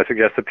another thing I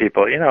suggest to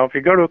people. If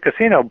you go to a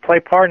casino, play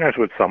partners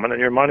with someone, and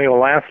your money will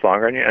last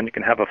longer, and you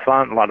can have a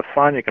lot of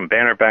fun. You can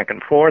banter back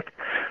and forth.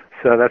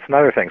 So that's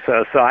another thing.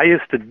 So I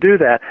used to do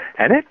that,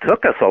 and it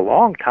took us a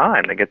long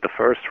time to get the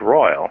first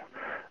Royal.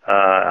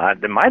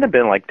 It might have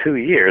been like 2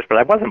 years, but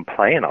I wasn't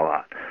playing a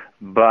lot.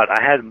 But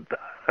I had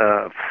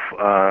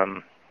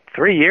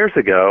 3 years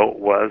ago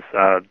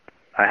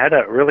I had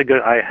a really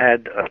good. I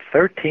had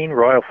 13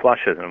 Royal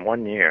flushes in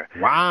 1 year.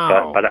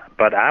 Wow!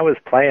 But I was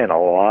playing a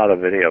lot of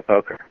video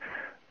poker.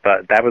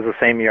 But that was the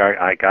same year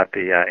I got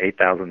the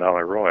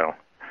 $8,000 Royal.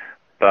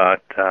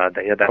 But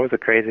that was a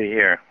crazy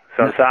year.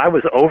 So I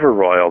was over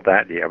Royal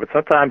that year. But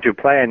sometimes you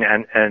play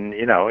and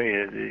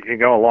you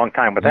go a long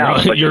time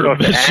without. But you're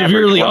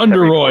severely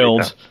under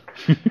Royaled.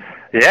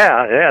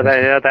 Yeah,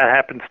 that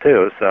happens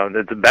too. So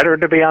it's better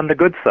to be on the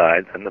good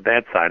side than the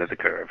bad side of the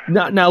curve.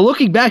 Now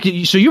looking back, so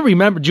do you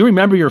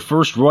remember your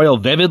first Royal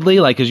vividly?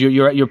 Like, because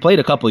you played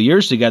a couple of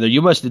years together,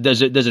 you must.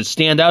 Does it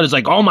stand out as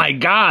like, oh my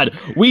God,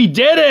 we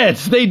did it?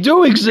 They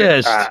do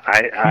exist.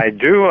 I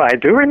do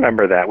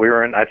remember that.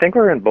 I think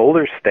we were in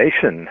Boulder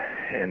Station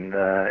in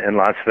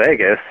Las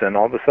Vegas, and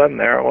all of a sudden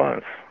there it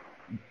was.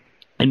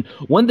 And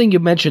one thing you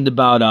mentioned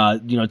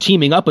about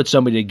teaming up with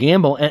somebody to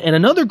gamble, and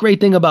another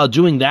great thing about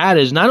doing that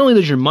is not only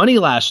does your money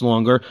last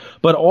longer,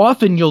 but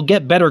often you'll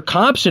get better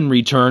comps in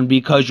return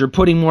because you're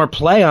putting more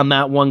play on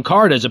that one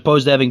card as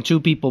opposed to having 2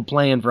 people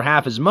playing for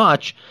half as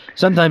much.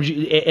 Sometimes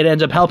it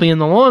ends up helping in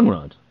the long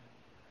run.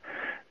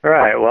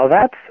 Right. Well,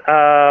 that's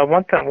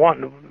one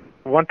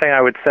thing I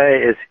would say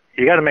is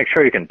you got to make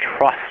sure you can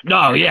trust.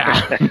 Oh, yeah.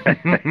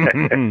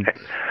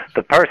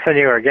 The person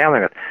you are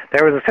gambling with.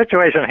 There was a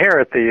situation here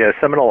at the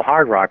Seminole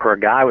Hard Rock where a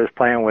guy was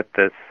playing with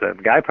this.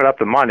 Guy put up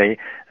the money,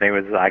 and he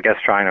was, I guess,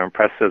 trying to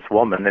impress this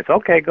woman. They said,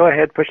 "Okay, go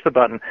ahead, push the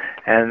button,"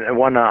 and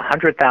won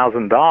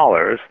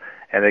 $100,000.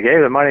 And they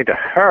gave the money to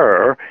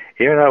her,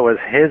 even though it was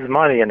his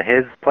money and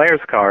his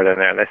player's card in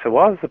there. And they said,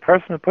 "Well, it's the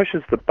person who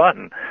pushes the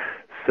button."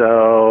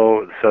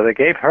 So they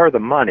gave her the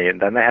money,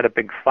 and then they had a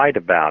big fight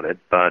about it.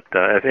 But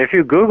if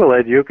you Google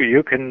it, you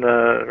can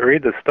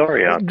read the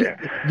story out there.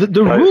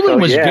 The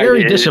ruling was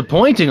very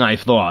disappointing, I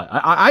thought.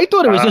 I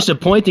thought it was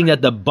disappointing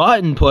that the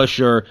button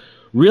pusher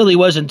really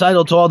was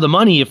entitled to all the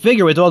money. You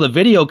figure with all the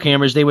video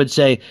cameras, they would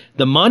say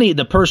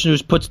the person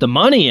who puts the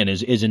money in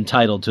is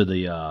entitled to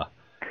the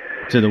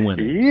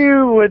winner.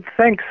 You would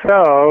think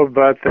so,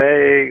 but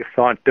they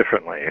thought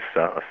differently.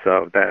 So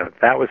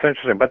that was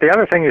interesting. But the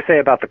other thing you say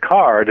about the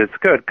card is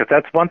good, because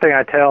that's one thing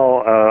I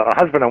tell a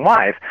husband and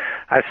wife.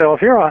 I say, well,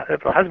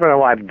 if a husband and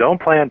wife don't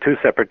play on 2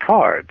 separate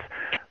cards,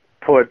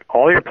 put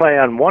all your play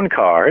on one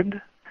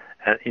card,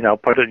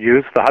 and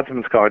use the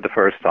husband's card the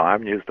first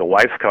time, use the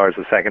wife's cards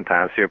the second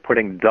time, so you're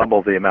putting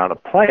double the amount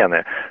of play on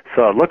there.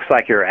 So it looks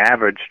like your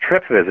average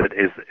trip visit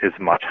is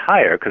much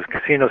higher, because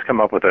casinos come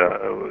up with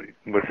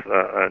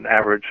an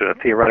average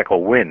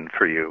theoretical win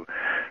for you.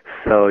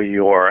 So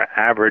your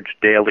average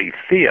daily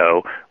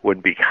theo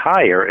would be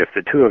higher if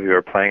the two of you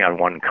are playing on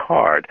one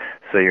card.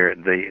 So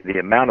the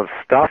amount of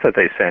stuff that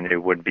they send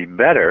you would be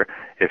better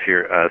if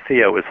your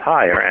theo is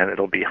higher, and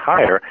it'll be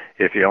higher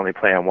if you only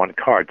play on one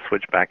card,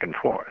 switch back and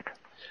forth.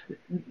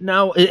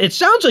 Now, it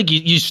sounds like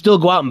you still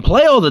go out and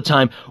play all the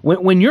time.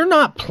 When you're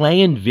not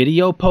playing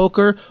video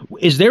poker,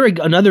 is there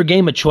another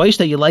game of choice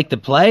that you like to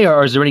play,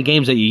 or is there any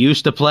games that you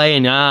used to play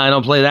and I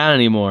don't play that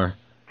anymore?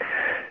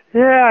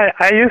 Yeah,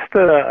 I used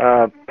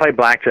to play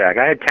blackjack.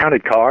 I had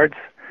counted cards,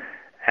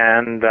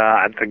 and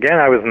again,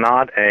 I was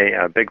not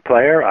a big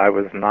player. I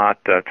was not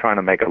trying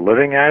to make a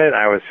living at it.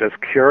 I was just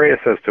curious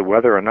as to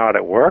whether or not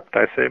it worked.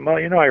 I said, well,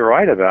 I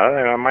write about it.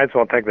 I might as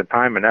well take the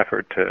time and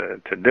effort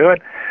to do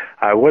it.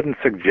 I wouldn't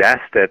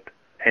suggest that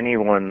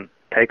anyone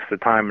takes the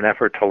time and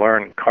effort to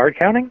learn card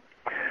counting,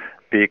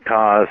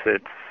 because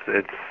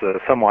it's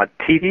somewhat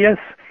tedious.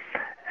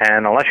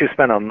 And unless you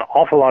spend an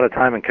awful lot of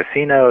time in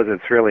casinos,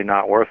 it's really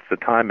not worth the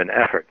time and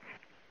effort.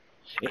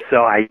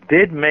 So I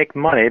did make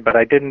money, but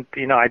I didn't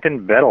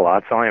bet a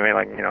lot. So I only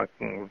made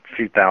a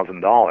few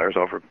 $1,000s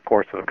over the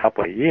course of a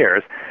couple of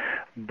years.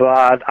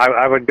 But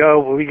I would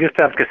go. We used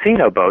to have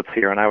casino boats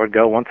here, and I would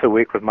go once a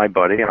week with my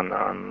buddy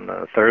on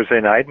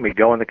Thursday night, and we'd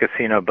go in the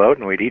casino boat,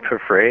 and we'd eat for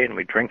free, and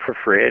we'd drink for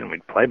free, and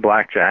we'd play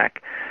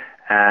blackjack.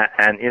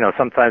 And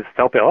sometimes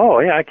tell people, oh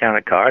yeah, I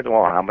counted cards.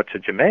 Well, how much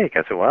did you make?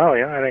 I said, well,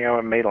 I think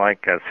I made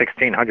like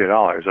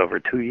 $1,600 over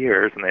 2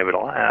 years, and they would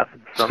laugh.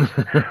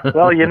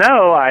 Well,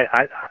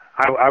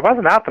 I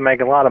wasn't out to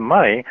make a lot of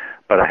money,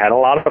 but I had a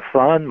lot of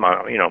fun.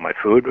 My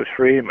food was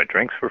free, my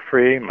drinks were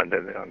free,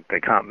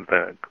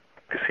 the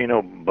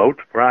casino boat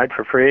ride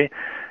for free,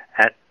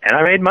 and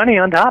I made money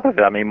on top of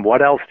it. I mean,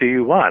 what else do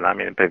you want? I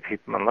mean,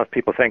 unless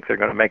people think they're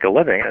going to make a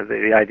living,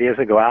 the idea is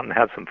to go out and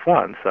have some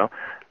fun. So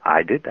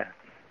I did that.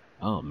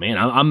 Oh man,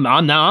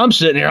 I'm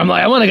sitting here. I'm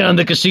like, I want to get on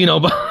the casino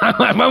boat.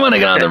 I want to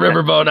get on the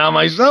riverboat now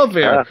myself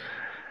here.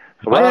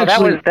 Well,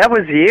 that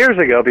was years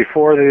ago,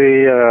 before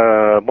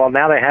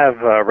now they have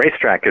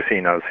racetrack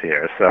casinos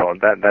here, so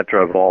that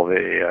drove all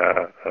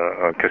the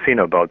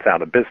casino boats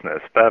out of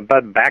business.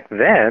 But back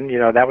then,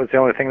 that was the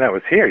only thing that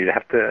was here. You'd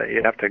have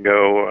to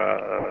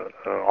go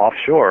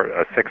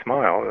offshore 6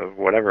 miles,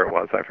 whatever it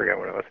was. I forget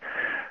what it was.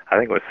 I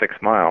think it was 6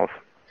 miles.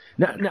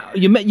 Now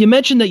you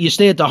mentioned that you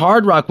stay at the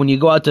Hard Rock when you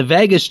go out to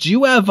Vegas. Do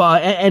you have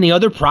any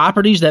other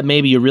properties that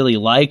maybe you really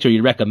liked or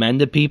you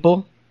recommend to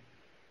people?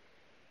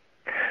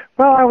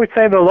 Well, I would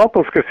say the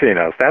locals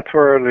casinos. That's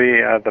where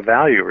the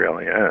value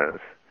really is.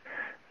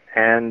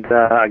 And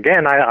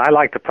again, I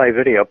like to play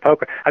video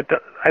poker.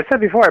 I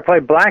said before I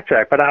played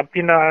blackjack, but I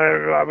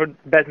would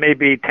bet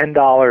maybe $10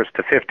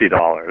 to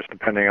 $50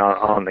 depending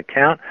on the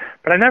count.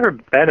 But I never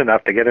bet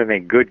enough to get any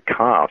good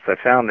comps. I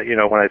found that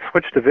when I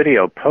switched to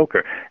video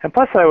poker, and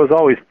plus I was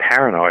always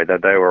paranoid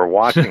that they were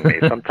watching me.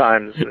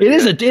 Sometimes it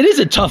is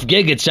a tough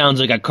gig. It sounds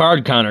like a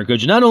card counter,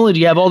 because not only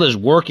do you have all this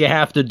work you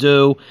have to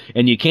do,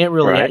 and you can't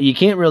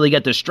really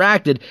get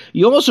distracted.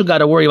 You also got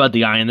to worry about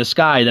the eye in the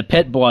sky, the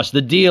pit boss,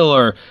 the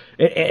dealer.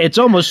 It's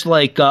almost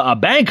like a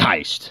bank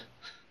heist.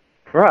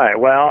 Right.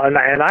 Well, and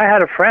I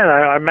had a friend.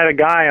 I met a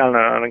guy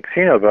on a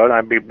casino boat.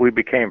 We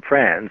became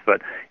friends.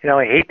 But he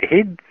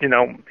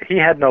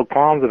had no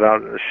qualms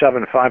about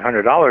shoving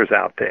 $500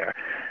 out there.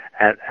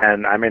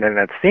 And I mean, and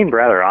it seemed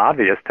rather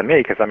obvious to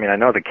me, because I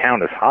know the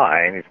count is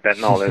high and he's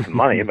betting all this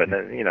money, but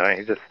he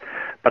just.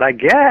 But I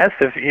guess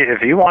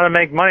if you want to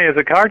make money as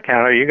a card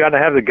counter, you got to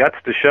have the guts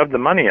to shove the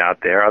money out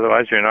there.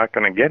 Otherwise, you're not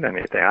going to get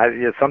anything.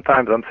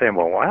 Sometimes I'm saying,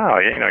 well, wow,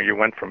 you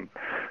went from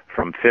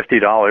 $50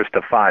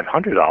 to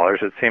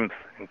 $500. It seems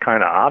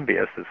kind of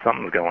obvious that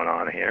something's going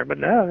on here, but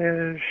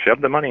no,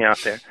 shove the money out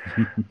there.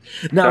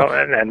 No. So,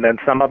 and then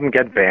some of them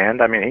get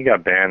banned. I mean, he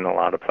got banned in a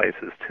lot of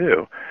places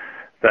too.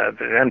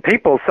 And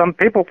some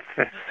people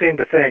seem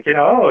to think,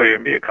 oh, you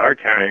can be a card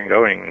counter, you can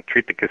go and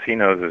treat the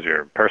casinos as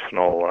your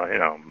personal,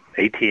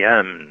 ATM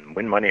and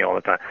win money all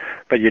the time.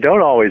 But you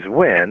don't always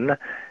win,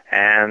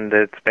 and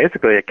it's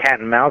basically a cat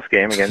and mouse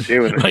game against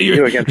you and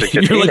you against the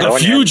casino. You're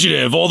like a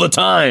fugitive all the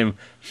time.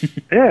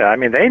 Yeah, I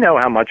mean, they know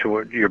how much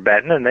you're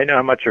betting, and they know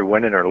how much you're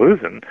winning or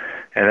losing.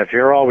 And if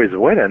you're always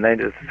winning, they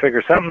just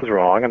figure something's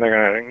wrong, and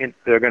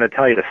they're gonna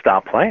tell you to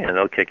stop playing, and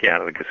they'll kick you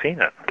out of the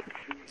casino.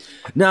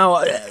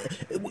 Now,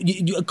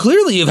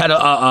 clearly you've had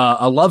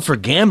a love for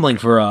gambling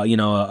for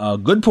a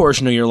good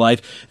portion of your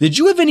life. Did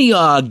you have any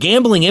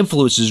gambling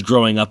influences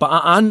growing up?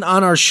 On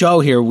our show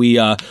here, we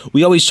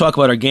always talk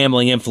about our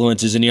gambling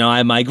influences, and I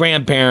have my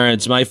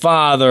grandparents, my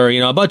father,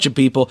 a bunch of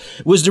people.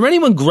 Was there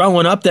anyone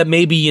growing up that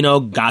maybe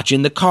got you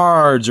into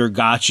cards or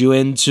got you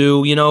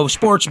into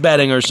sports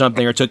betting or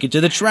something, or took you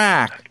to the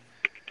track?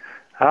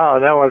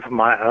 Oh, that was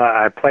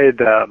I played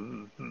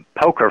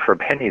poker for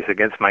pennies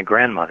against my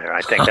grandmother.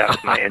 I think that was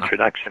my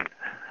introduction.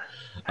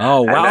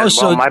 Oh, wow. And then,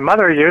 So my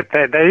mother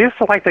they used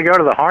to like to go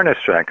to the harness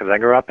track because I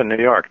grew up in New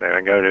York. They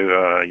would go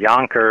to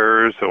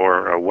Yonkers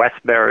or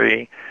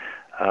Westbury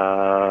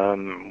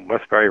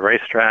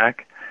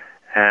racetrack,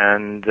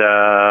 and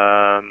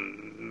I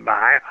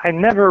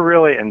never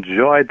really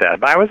enjoyed that,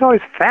 but I was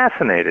always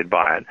fascinated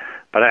by it.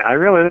 But I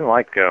really didn't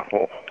like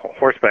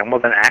horseback. Well,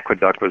 then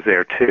Aqueduct was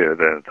there too,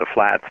 the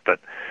flats. But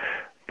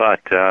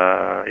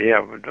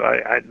yeah,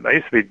 I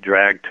used to be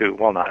dragged to.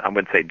 Well, not I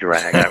wouldn't say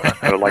drag.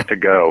 I would like to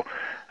go.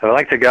 I would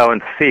like to go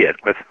and see it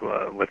with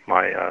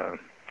my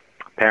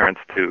parents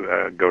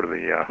to go to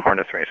the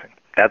harness racing.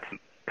 That's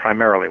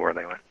primarily where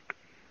they went.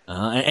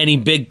 Any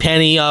big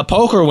penny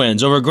poker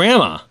wins over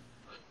Grandma?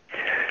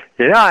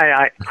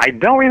 Yeah, I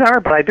don't remember,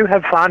 but I do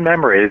have fond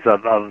memories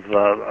of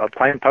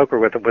playing poker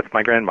with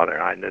my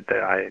grandmother. I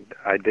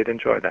did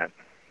enjoy that.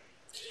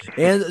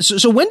 And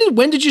so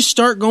when did you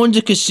start going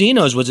to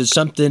casinos? Was it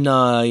something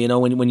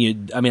when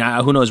you? I mean,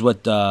 who knows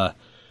what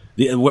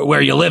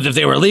where you lived if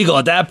they were legal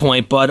at that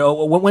point? But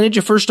when did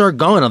you first start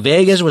going?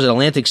 Vegas? Was it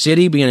Atlantic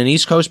City? Being an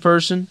East Coast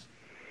person?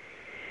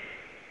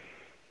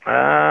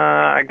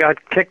 I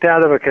got kicked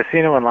out of a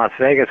casino in Las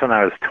Vegas when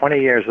I was 20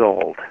 years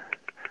old.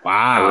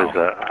 Wow.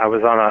 I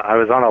was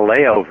on a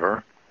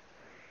layover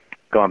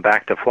going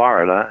back to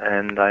Florida,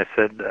 and I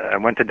said I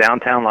went to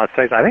downtown Las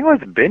Vegas. I think it was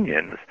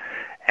Binion's,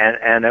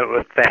 and it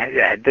was.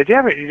 Did you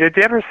ever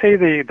see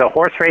the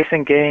horse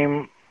racing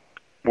game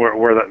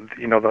where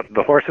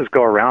the horses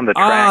go around the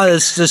track? Ah,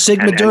 it's the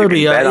Sigma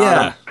Derby.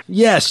 Yeah.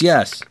 Yes.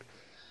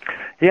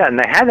 Yeah, and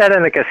they had that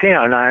in the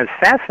casino, and I was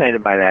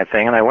fascinated by that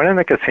thing. And I went in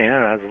the casino,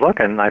 and I was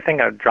looking, and I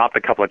think I dropped a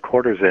couple of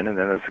quarters in, and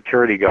then a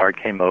security guard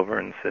came over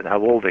and said,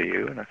 "How old are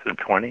you?" And I said,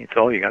 20. He said,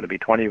 "Oh, you got to be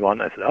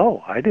 21." I said,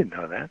 "Oh, I didn't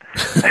know that."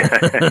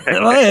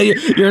 Well,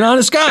 you're an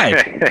honest guy.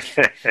 And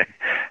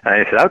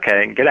he said,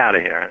 "Okay, get out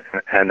of here."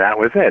 And that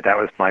was it. That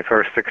was my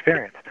first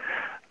experience.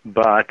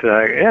 But,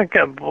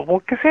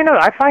 well, casinos,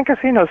 I find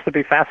casinos to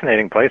be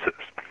fascinating places.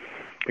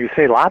 You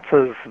see lots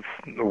of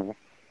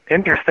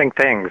interesting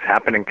things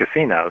happen in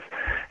casinos,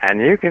 and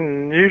you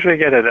can usually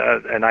get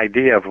an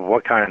idea of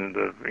what kind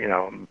of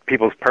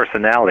people's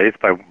personalities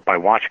by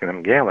watching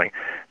them gambling.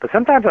 But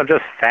sometimes I'm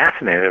just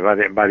fascinated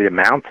by the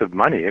amounts of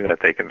money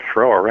that they can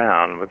throw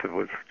around with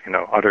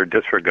utter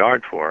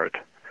disregard for it.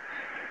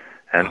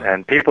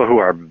 And people who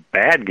are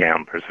bad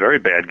gamblers, very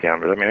bad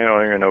gamblers. I mean, they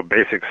don't even know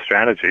basic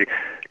strategy.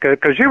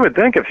 Because you would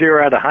think if you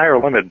were at a higher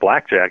limit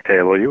blackjack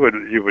table, you would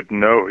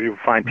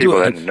find people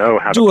that know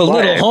how to play. Do a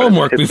little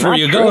homework before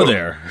you go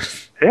there.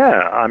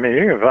 Yeah, I mean,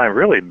 you can find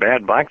really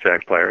bad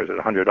blackjack players at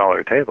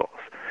 $100 tables.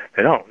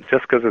 They don't.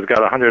 Just because it's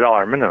got a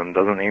 $100 minimum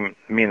doesn't mean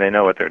they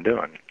know what they're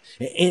doing.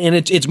 And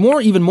it's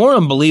even more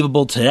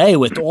unbelievable today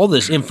with all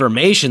this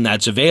information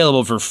that's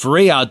available for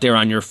free out there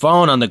on your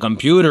phone, on the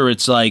computer.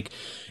 It's like,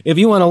 if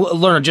you want to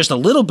learn just a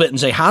little bit and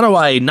say, how do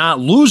I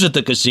not lose at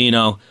the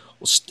casino?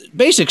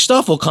 Basic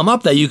stuff will come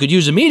up that you could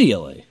use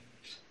immediately.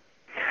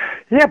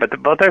 Yeah, but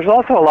there's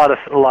also a lot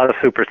of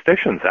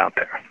superstitions out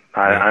there.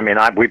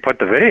 We put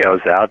the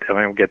videos out. I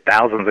mean, we get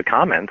thousands of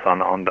comments on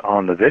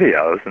the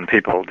videos, and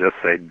people just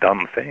say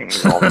dumb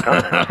things all the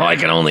time. I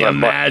can only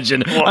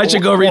imagine. I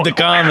should go read the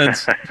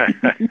comments.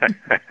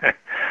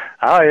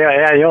 Oh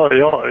yeah,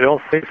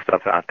 you'll see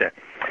stuff out there.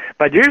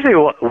 But usually,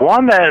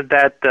 one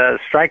that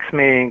strikes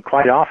me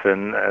quite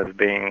often as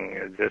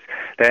being just,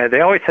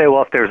 they always say,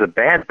 well, if there's a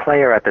bad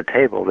player at the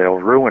table, they'll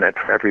ruin it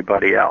for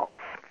everybody else.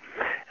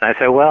 And I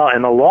say, well,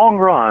 in the long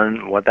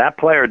run, what that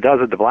player does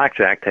at the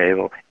blackjack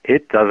table,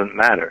 it doesn't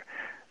matter.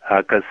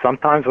 Because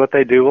sometimes what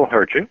they do will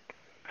hurt you.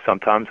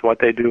 Sometimes what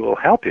they do will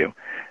help you.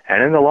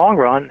 And in the long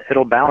run,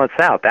 it'll balance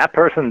out. That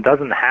person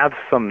doesn't have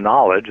some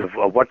knowledge of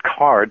what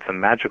cards,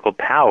 some magical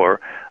power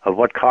of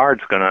what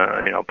card's going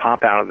to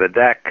pop out of the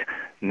deck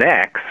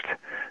next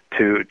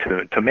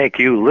to make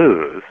you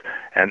lose.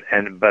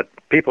 But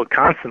people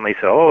constantly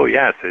say, oh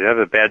yes, if you have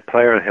a bad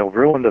player, he'll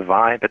ruin the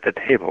vibe at the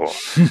table.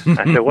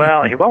 I said,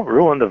 well, he won't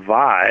ruin the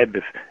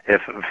vibe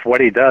if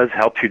what he does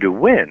helps you to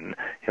win.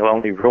 He'll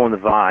only ruin the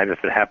vibe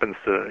if it happens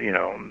to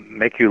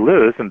make you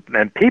lose.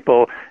 And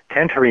people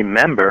tend to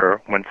remember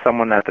when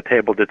someone at the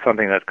table did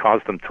something that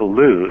caused them to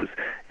lose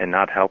and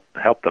not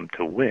help them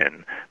to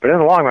win. But in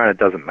the long run, it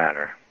doesn't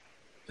matter.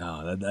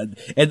 Oh,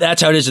 and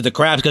that's how it is at the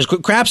craps, because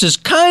craps is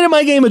kind of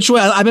my game of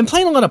choice. I've been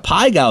playing a lot of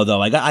Pai Gow,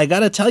 though. I got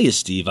to tell you,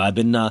 Steve, I've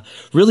been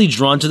really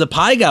drawn to the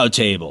Pai Gow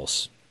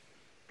tables.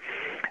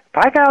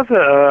 Pai Gow's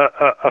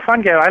a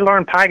fun game. I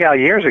learned Pai Gow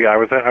years ago.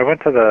 I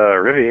went to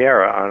the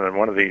Riviera on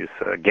one of these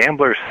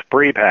gambler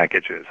spree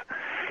packages,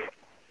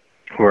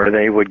 where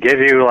they would give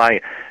you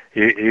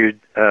you'd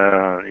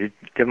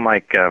give them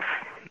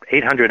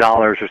 $800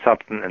 or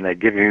something, and they'd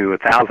give you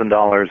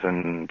 $1,000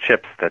 in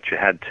chips that you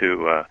had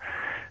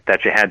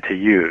to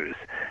use.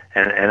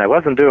 And I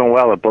wasn't doing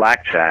well at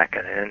blackjack,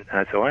 and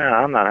I said, well,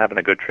 I'm not having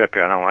a good trip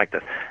here. I don't like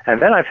this.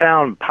 And then I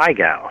found Pai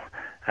Gow.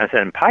 I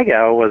said, and Pai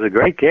Gow was a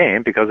great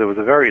game because it was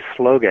a very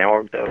slow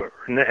game.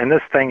 And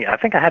this thing, I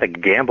think I had to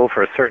gamble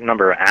for a certain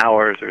number of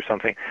hours or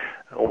something,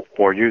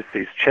 or use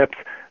these chips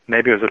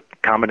maybe it was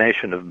a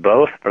combination of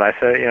both. But I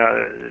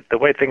said, the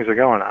way things are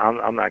going,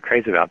 I'm not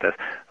crazy about this.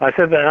 I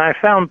said, and I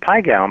found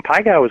Paigow, and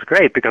Paigow was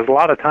great because a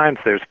lot of times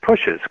there's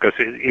pushes, because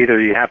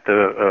either you have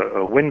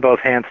to win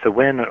both hands to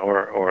win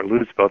or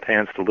lose both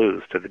hands to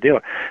lose to the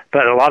dealer.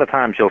 But a lot of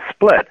times you'll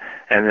split,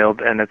 and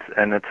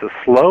it's a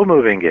slow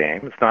moving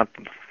game. It's not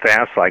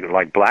fast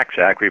like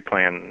blackjack, where you're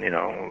playing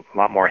a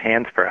lot more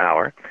hands per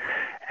hour,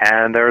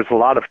 and there's a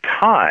lot of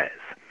ties.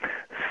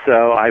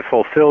 So I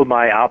fulfilled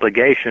my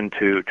obligation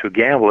to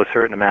gamble a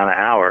certain amount of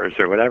hours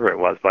or whatever it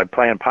was by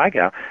playing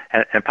Paigow,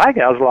 and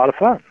Paigow is a lot of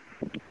fun.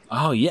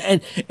 Oh yeah,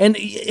 and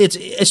it's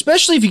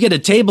especially if you get a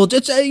table.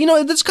 It's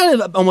that's kind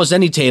of almost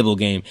any table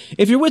game.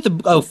 If you're with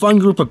a fun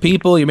group of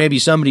people, you maybe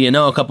somebody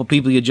a couple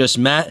people you just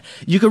met,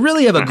 you could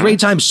really have a great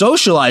time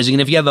socializing.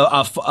 And if you have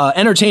a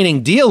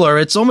entertaining dealer,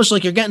 it's almost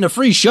like you're getting a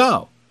free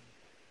show.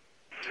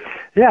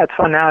 Yeah, it's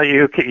fun. Now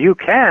you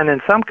can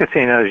in some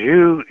casinos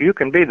you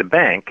can be the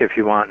bank if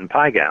you want in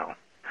Paigow.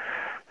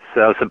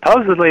 So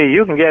supposedly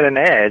you can get an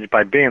edge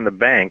by being the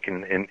bank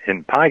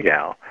in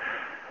Paigow,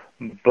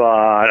 but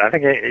I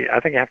think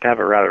you have to have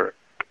a rather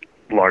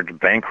large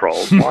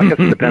bankroll. Well, I guess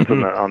it depends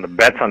on the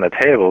bets on the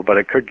table, but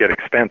it could get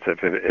expensive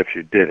if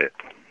you did it.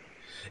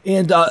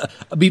 And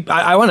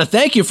I want to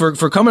thank you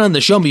for coming on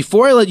the show. And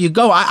before I let you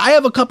go, I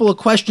have a couple of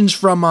questions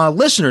from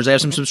listeners. I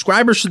have some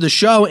subscribers to the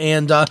show,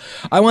 and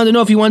I wanted to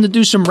know if you wanted to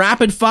do some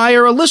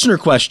rapid-fire listener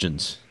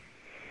questions.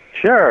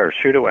 Sure,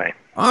 shoot away.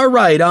 All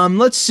right,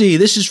 let's see.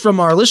 This is from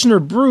our listener,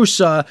 Bruce.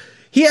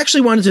 He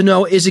actually wanted to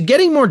know, is it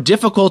getting more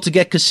difficult to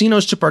get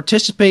casinos to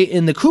participate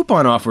in the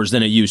coupon offers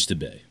than it used to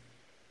be?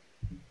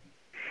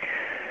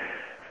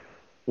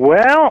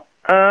 Well,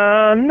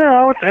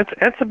 no,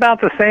 it's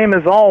about the same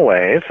as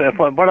always.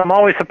 What I'm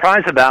always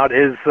surprised about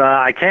is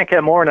I can't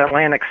get more in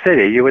Atlantic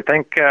City. You would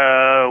think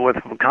with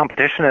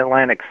competition in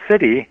Atlantic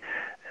City,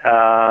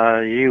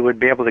 you would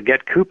be able to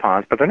get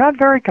coupons, but they're not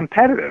very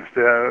competitive.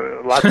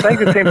 Las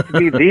Vegas seems to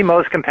be the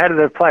most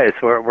competitive place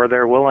where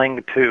they're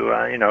willing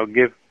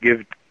to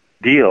give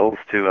deals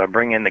to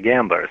bring in the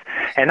gamblers.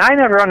 And I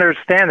never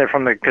understand it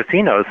from the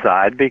casino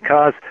side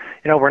because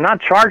we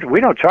don't charge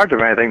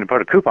them anything to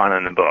put a coupon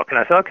in the book. And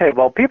I said, okay,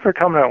 well, people are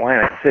coming to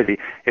Atlantic City.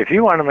 If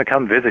you want them to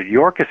come visit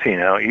your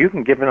casino, you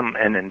can give them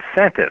an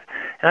incentive.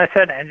 And I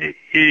said,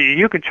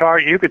 you could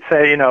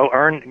say,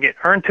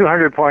 earn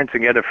 200 points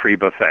and get a free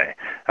buffet.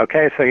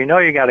 Okay, so you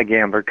got a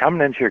gambler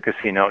coming into your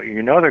casino.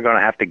 They're going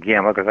to have to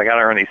gamble because they got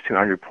to earn these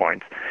 200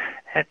 points.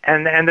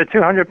 And the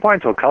 200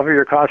 points will cover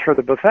your cost for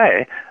the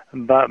buffet.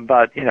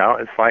 But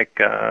it's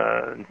like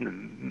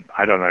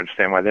I don't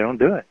understand why they don't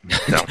do it.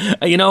 So.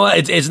 You know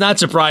what? It's not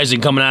surprising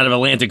coming out of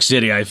Atlantic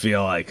City, I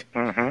feel like.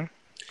 Mm-hmm.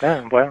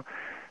 Yeah, well,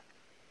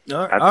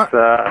 that's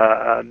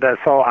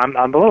so I'm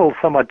a little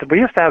somewhat. We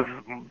used to have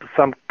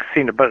some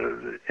casino, but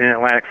in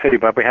Atlantic City,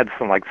 but we had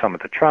some at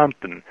the Trump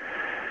and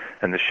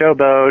the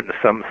Showboat,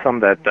 some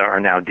that are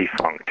now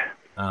defunct.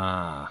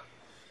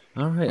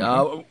 All right,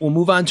 we'll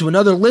move on to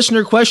another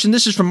listener question.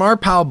 This is from our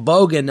pal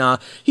Bogan.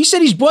 He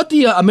said he's bought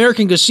the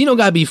American Casino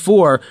Guide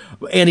before,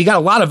 and he got a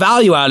lot of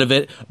value out of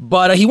it.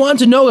 But he wanted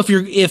to know if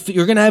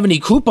you're going to have any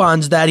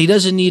coupons that he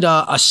doesn't need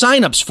a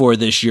sign-ups for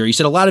this year. He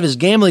said a lot of his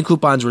gambling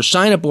coupons were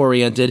sign-up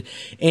oriented,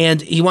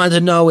 and he wanted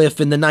to know if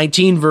in the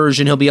 19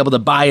 version he'll be able to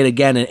buy it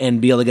again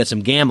and be able to get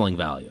some gambling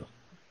value.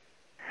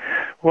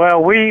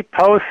 Well, we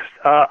post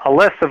a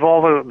list of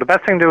all the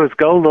best thing to do is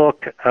go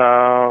look.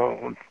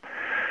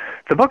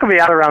 The book will be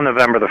out around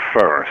November the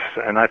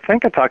 1st, and I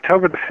think it's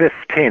October the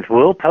 15th.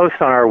 We'll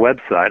post on our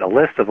website a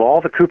list of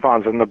all the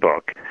coupons in the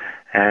book,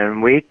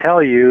 and we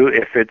tell you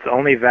if it's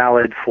only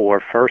valid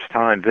for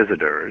first-time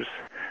visitors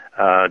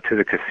to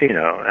the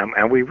casino.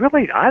 And we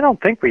really, I don't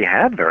think we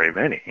have very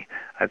many.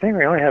 I think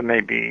we only have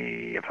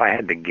maybe, if I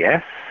had to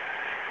guess,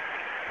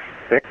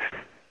 six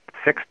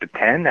to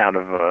 10 out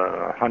of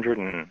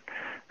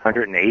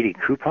 180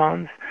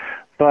 coupons.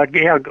 But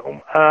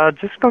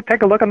just go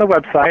take a look on the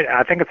website.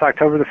 I think it's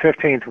October the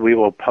 15th. We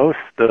will post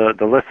the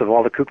list of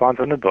all the coupons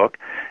in the book,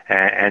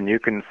 and you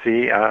can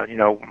see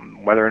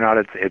whether or not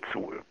it's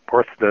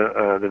worth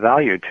the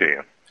value to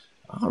you.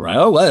 All right.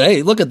 Oh, well,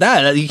 hey, look at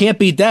that! You can't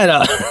beat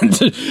that.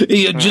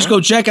 Just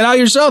go check it out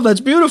yourself. That's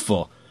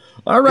beautiful.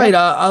 All right,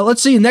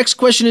 let's see. Next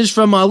question is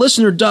from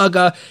listener Doug.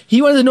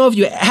 He wanted to know if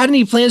you had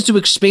any plans to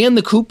expand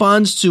the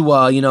coupons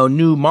to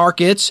new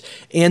markets,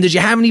 and did you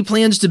have any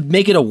plans to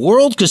make it a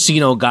world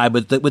casino guide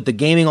with the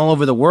gaming all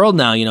over the world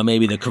now?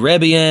 Maybe the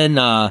Caribbean.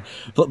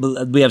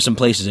 We have some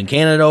places in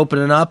Canada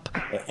opening up.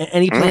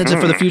 Any plans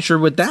for the future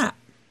with that?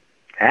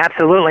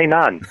 Absolutely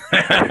none.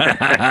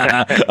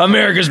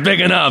 America's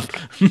big enough.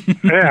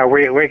 Yeah,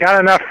 we got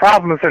enough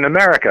problems in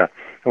America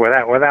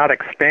without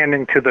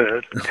expanding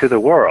to the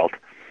world.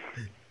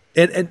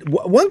 And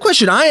one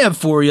question I have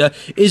for you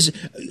is,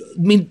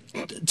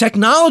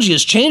 technology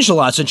has changed a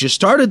lot since you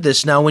started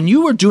this. Now, when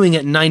you were doing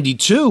it in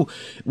 92,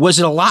 was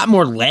it a lot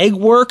more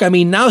legwork?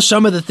 Now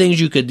some of the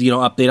things you could,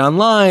 update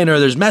online, or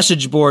there's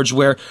message boards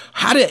where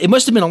it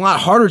must have been a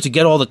lot harder to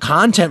get all the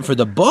content for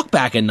the book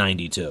back in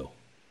 92.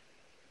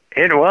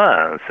 It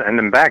was, and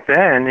then back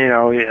then,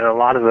 a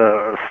lot of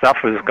the stuff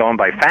was going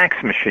by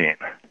fax machine.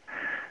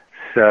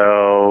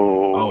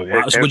 So,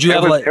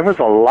 it was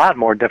a lot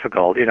more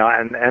difficult,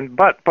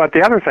 but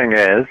the other thing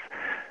is,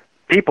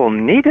 people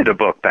needed a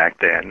book back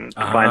then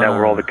to find out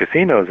where all the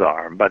casinos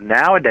are. But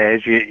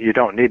nowadays, you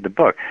don't need the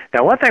book.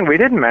 Now, one thing we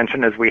didn't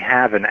mention is we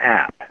have an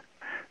app.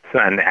 So,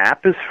 an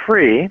app is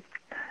free,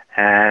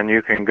 and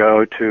you can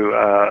go to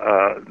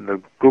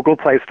the Google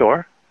Play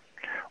Store,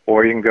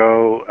 or you can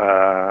go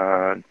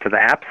to the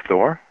App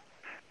Store,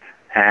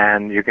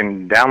 and you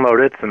can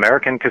download it. It's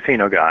American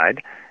Casino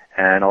Guide,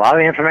 and a lot of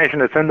the information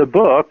that's in the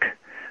book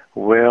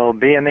will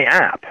be in the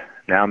app.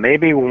 Now,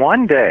 maybe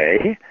one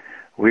day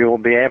we will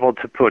be able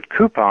to put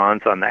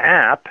coupons on the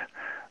app,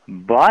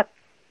 but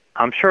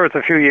I'm sure it's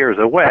a few years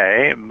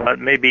away, but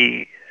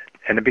maybe,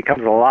 and it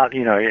becomes a lot,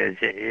 you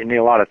need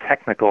a lot of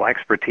technical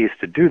expertise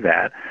to do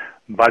that.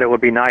 But it would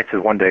be nice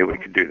if one day we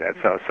could do that.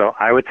 So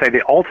I would say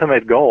the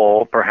ultimate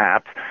goal,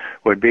 perhaps,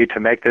 would be to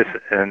make this,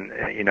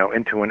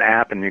 into an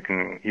app, and you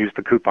can use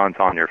the coupons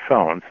on your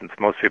phone, since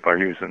most people are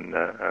using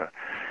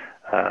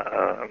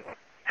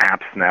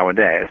apps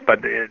nowadays.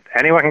 But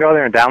anyone can go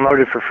there and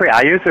download it for free.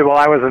 I used it while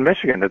I was in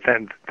Michigan.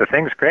 The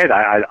thing's great.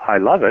 I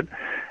love it.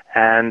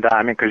 And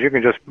because you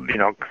can just,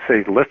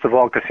 say list of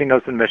all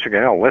casinos in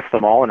Michigan. It'll list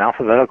them all in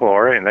alphabetical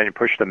order, and then you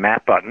push the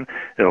map button.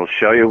 It'll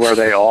show you where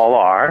they all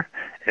are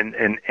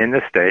in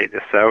the state.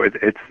 So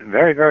it's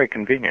very, very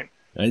convenient.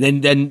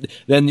 And then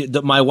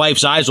my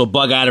wife's eyes will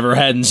bug out of her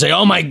head and say,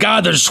 "Oh my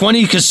God, there's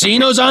 20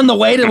 casinos on the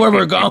way to where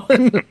we're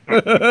going." Like,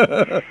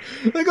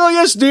 "Oh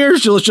yes, dear."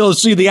 She'll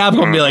see the app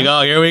and be like,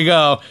 "Oh, here we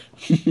go."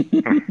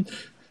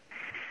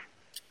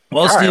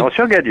 Well, Steve, right, well,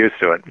 she'll get used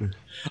to it.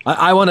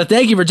 I want to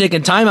thank you for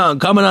taking time out and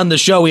coming on the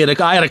show.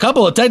 I had a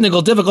couple of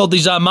technical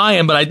difficulties on my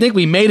end, but I think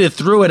we made it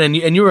through it, and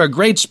you were a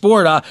great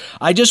sport.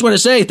 I just want to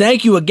say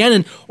thank you again,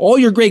 and all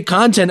your great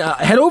content.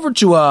 Head over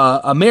to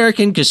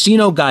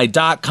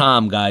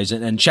AmericanCasinoGuide.com, guys,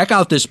 and check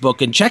out this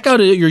book, and check out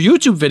your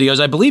YouTube videos.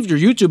 I believe your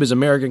YouTube is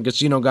American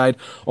Casino Guide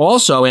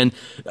also, and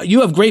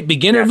you have great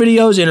beginner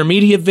videos,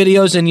 intermediate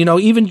videos, and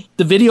even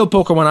the video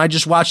poker one I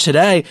just watched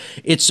today.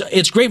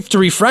 It's great to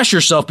refresh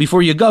yourself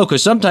before you go,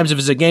 because sometimes if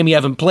it's a game you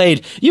haven't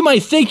played, you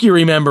might think you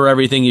remember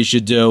everything you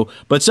should do,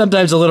 but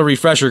sometimes a little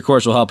refresher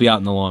course will help you out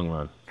in the long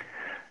run.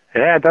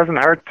 Yeah, it doesn't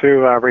hurt to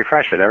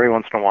refresh it every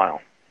once in a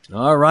while.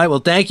 All right, well,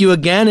 thank you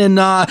again, and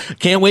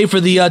can't wait for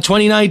the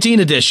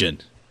 2019 edition.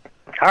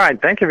 All right,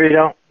 thank you,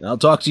 Vito. I'll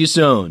talk to you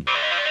soon.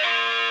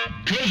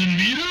 Cousin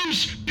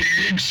Vito's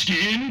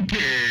Pigskin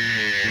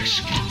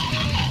Picks.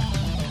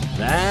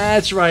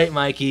 That's right,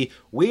 Mikey.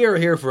 We are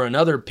here for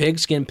another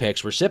Pigskin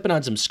Picks. We're sipping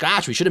on some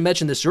scotch. We should have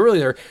mentioned this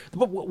earlier.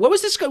 What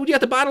was this? You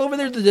got the bottle over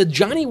there? The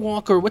Johnny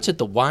Walker, what's it,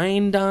 the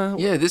wine?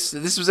 Yeah, this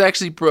was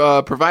actually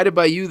provided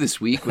by you this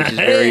week, which is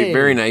very,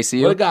 very nice of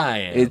you. What a guy I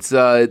am. It's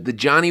the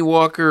Johnny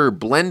Walker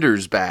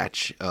Blenders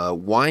Batch,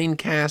 wine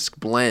cask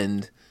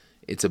blend.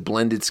 It's a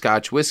blended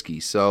Scotch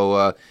whiskey.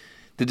 So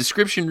the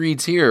description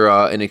reads here,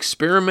 an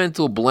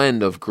experimental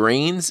blend of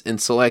grains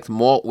and select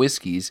malt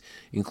whiskeys,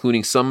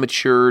 including some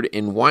matured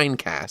in wine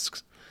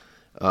casks.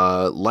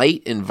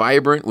 Light and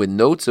vibrant with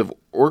notes of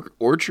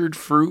orchard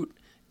fruit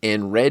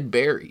and red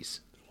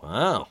berries.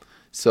 Wow.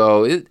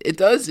 So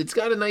it's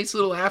got a nice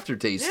little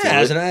aftertaste to it.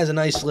 Yeah, it has a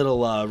nice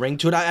little ring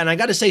to it. And I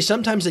got to say,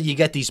 sometimes that you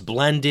get these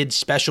blended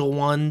special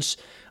ones,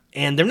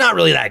 and they're not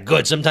really that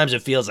good. Sometimes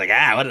it feels like,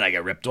 what did I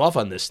get ripped off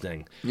on this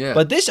thing? Yeah.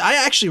 But this,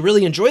 I actually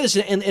really enjoy this,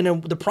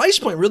 and the price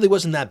point really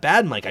wasn't that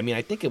bad, Mike. I mean,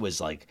 I think it was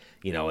like,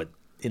 in the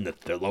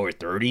lower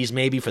 30s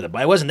maybe for it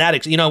wasn't that,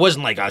 it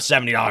wasn't like a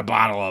 $70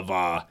 bottle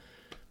of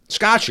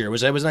Scotch here. It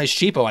was a nice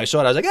cheapo. I saw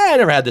it. I was like, I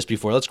never had this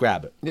before. Let's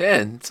grab it.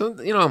 Yeah, so,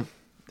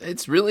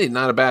 it's really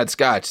not a bad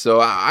Scotch. So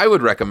I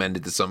would recommend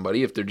it to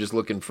somebody if they're just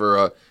looking for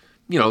a,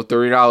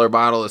 $30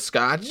 bottle of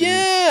Scotch.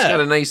 Yeah. It's got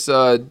a nice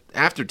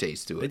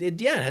aftertaste to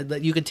it.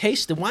 You can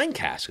taste the wine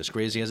cask, as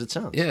crazy as it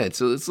sounds. Yeah, it's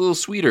a little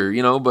sweeter,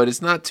 but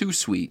it's not too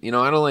sweet.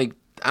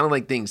 I don't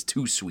like things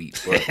too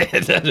sweet.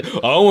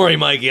 Don't worry,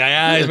 Mikey.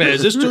 Man,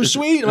 is this too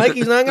sweet?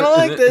 Mikey's not going to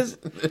like this.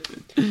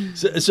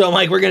 So,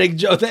 Mike, we're going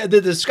to...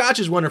 The Scotch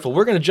is wonderful.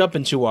 We're going to jump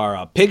into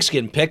our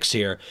Pigskin Picks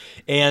here.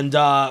 And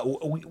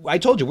I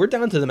told you, we're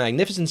down to the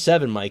Magnificent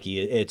Seven, Mikey.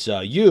 It's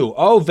you,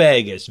 O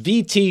Vegas,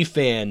 VT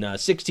Fan,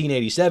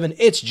 1687.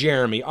 It's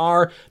Jeremy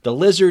R, The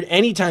Lizard,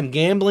 Anytime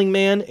Gambling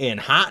Man, and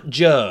Hot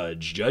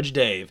Judge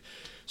Dave.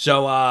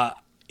 So,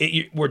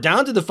 we're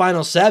down to the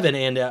final seven,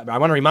 and I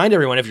want to remind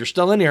everyone, if you're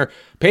still in here,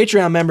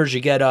 Patreon members,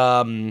 you get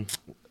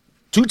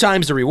 2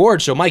 times the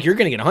reward. So, Mike, you're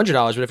going to get $100,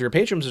 but if you're a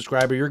Patreon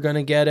subscriber, you're going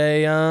to get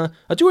a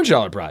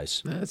 $200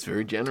 prize. That's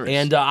very generous.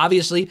 And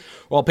obviously,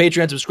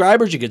 Patreon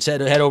subscribers, you could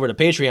head over to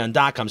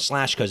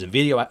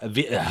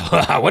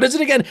patreon.com/cousinvito. What is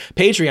it again?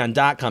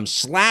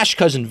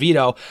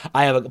 Patreon.com/cousinvito.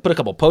 I have put a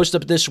couple posts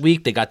up this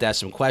week. They got to ask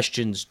some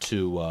questions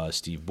to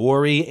Steve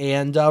Bourie,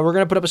 and we're going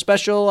to put up a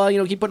special,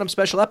 keep putting up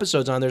special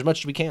episodes on there as much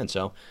as we can.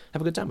 So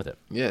have a good time with it.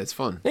 Yeah, it's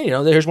fun.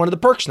 And, there's one of the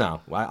perks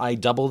now. I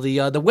double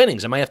the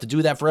winnings. I might have to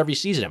do that for every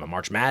season. I have a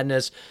March Madness.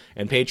 Madness,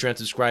 and Patreon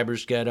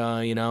subscribers get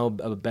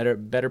a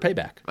better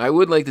payback. I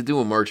would like to do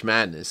a March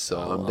Madness, so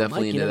I'm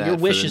definitely Mike, into that. Your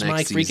wish for is the my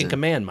next freaking season.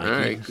 command, Mike. All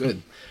right,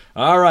 good.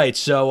 All right,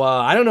 so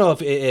I don't know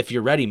if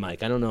you're ready,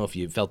 Mike. I don't know if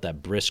you felt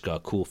that brisk,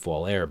 cool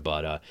fall air,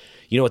 but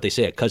you know what they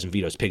say at Cousin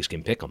Vito's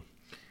Pigskin Pick'em.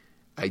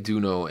 I do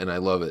know, and I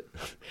love it.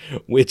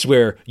 It's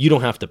where you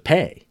don't have to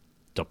pay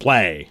to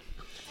play.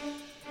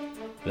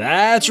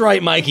 That's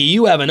right, Mikey.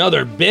 You have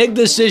another big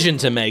decision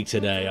to make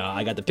today.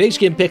 I got the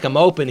Pigskin Pick'em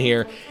open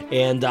here,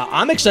 and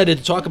I'm excited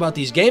to talk about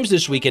these games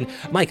this weekend.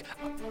 Mike,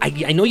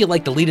 I know you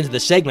like to lead into the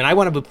segment. I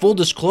want to be full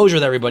disclosure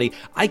with everybody.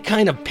 I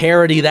kind of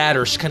parody that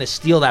or kind of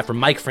steal that from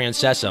Mike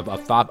Francesa,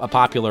 a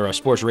popular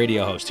sports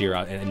radio host here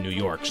in New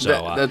York.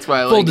 So that's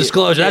why I like full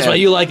disclosure. it. That's Yeah. why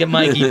you like it,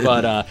 Mikey.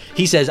 But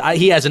he says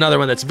he has another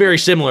one that's very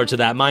similar to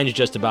that. Mine's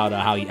just about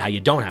how you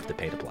don't have to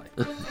pay to play,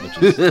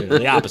 which is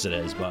the opposite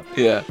is. But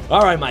Yeah.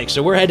 all right, Mike.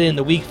 So we're headed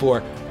into week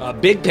 4.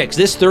 Big picks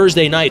this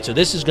Thursday night. So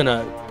this is going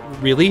to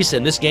release,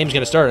 and this game's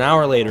going to start an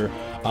hour later.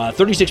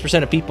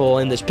 36% of people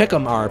in this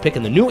pick'em are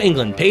picking the New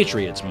England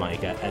Patriots,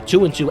 Mike, at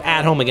 2-2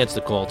 at home against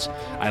the Colts.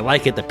 I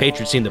like it. The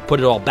Patriots seem to put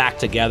it all back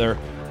together.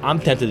 I'm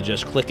tempted to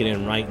just click it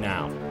in right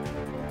now,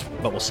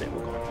 but we'll see.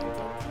 We'll go.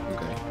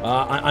 Okay.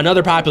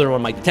 Another popular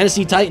one, Mike. The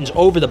Tennessee Titans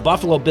over the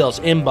Buffalo Bills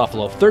in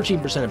Buffalo.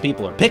 13% of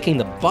people are picking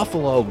the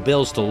Buffalo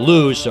Bills to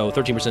lose, so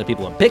 13% of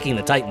people are picking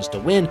the Titans to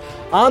win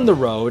on the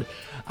road.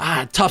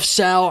 Tough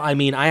sell. I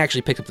mean, I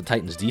actually picked up the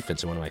Titans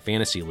defense in one of my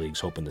fantasy leagues,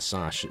 hoping to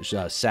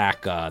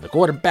sack the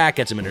quarterback,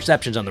 get some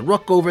interceptions on the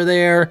rook over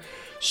there.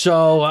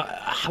 So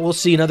we'll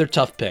see. Another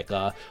tough pick.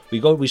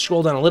 We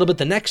scroll down a little bit.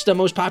 The next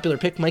most popular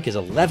pick, Mike, is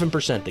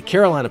 11%. The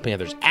Carolina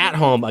Panthers at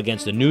home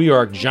against the New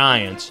York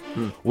Giants,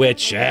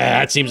 which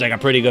that seems like a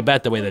pretty good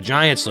bet the way the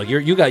Giants look.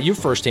 You got your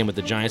first hand with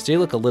the Giants. They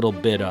look a little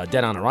bit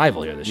dead on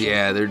arrival here this year.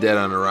 Yeah, they're dead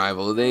on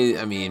arrival.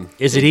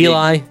 Is it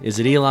Eli? Is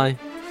it Eli?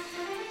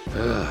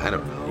 I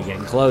don't know. You're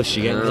getting close.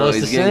 You're getting I don't close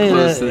know. to He's getting saying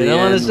close it. to You the don't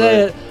want to end,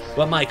 say but- it.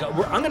 But, Mike,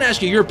 I'm going to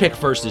ask you your pick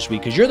first this week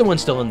because you're the one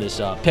still in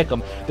this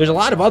pick'em. There's a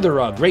lot of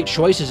other great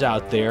choices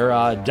out there.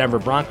 Denver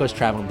Broncos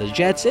traveling to the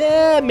Jets.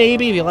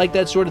 Maybe if you like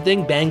that sort of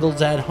thing. Bengals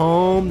at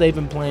home. They've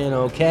been playing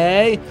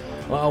okay.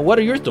 What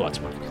are your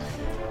thoughts, Mike?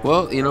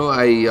 Well,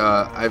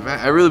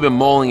 I've really been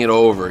mulling it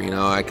over.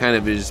 I kind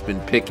of just been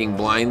picking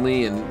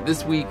blindly, and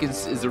this week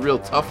is a real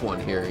tough one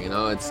here.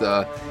 It's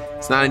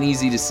not an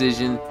easy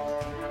decision.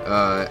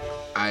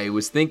 I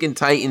was thinking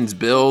Titans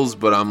Bills,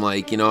 but I'm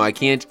like, I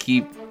can't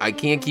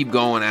keep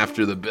going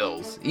after the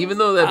Bills, even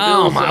though that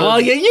Bills. Oh my! Well,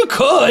 yeah, you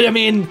could. I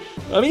mean,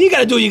 you got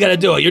to do what you got to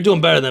do. You're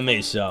doing better than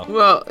me, so.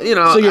 Well, So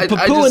you're I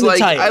poo-pooing just the like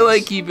Titans. I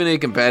like keeping it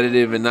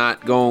competitive and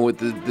not going with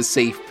the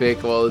safe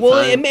pick all the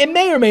Well, time. it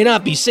may or may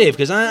not be safe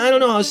because I don't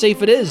know how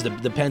safe it is,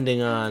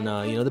 depending on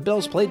the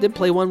Bills did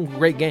play one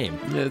great game.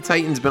 Yeah, the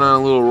Titans been on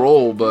a little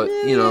roll, but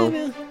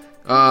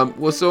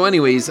so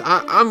anyways,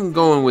 I'm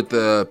going with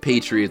the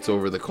Patriots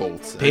over the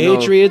Colts.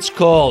 Patriots,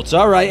 Colts.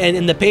 All right,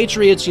 and the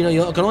Patriots, you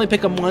can only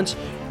pick them once.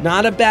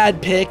 Not a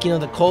bad pick.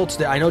 The Colts,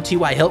 I know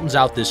T.Y. Hilton's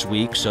out this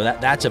week, so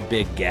that's a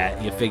big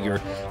get. You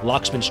figure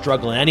Luck's been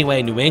struggling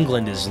anyway. New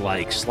England is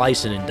like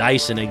slicing and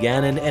dicing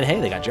again, and hey,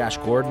 they got Josh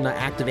Gordon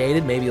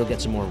activated. Maybe he'll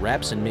get some more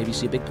reps and maybe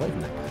see a big play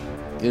from that guy.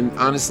 And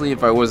honestly,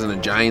 if I wasn't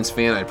a Giants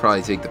fan, I'd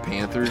probably take the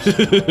Panthers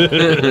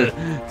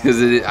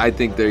because I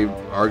think they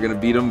are going to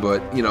beat them.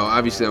 But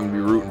obviously, I'm going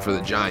to be rooting for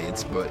the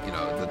Giants. But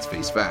let's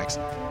face facts.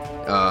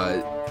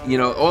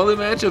 All the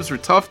matchups were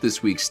tough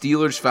this week.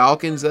 Steelers,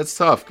 Falcons, that's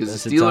tough because the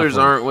That's a tough Steelers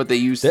one. aren't what they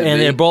used to be.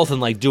 And they're both in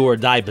like do or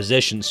die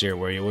positions here,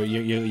 where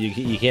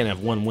you can't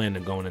have one win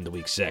and going into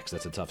week 6.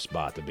 That's a tough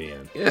spot to be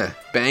in. Yeah,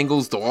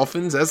 Bengals,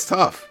 Dolphins, that's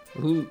tough.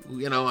 Who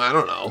I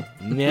don't know.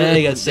 Yeah,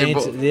 you got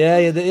Saints.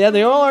 Yeah,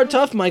 they all are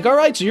tough, Mike. All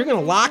right, so you're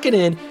going to lock it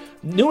in.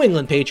 New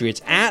England Patriots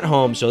at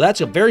home, so that's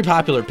a very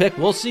popular pick.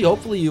 We'll see.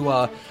 Hopefully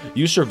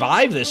you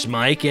survive this,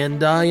 Mike, and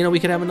we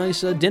could have a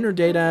nice dinner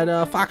date at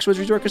Foxwoods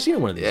Resort Casino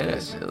one of these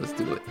days. Yeah, let's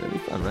do it. That'd be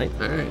fun, right?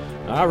 All right.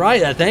 All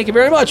right. Thank you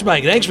very much,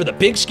 Mike. Thanks for the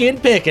pigskin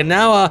pick. And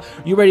now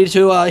you ready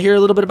to hear a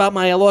little bit about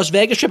my Las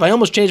Vegas trip? I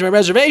almost changed my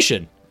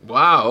reservation.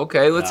 Wow.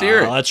 Okay, let's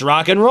hear it. Let's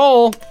rock and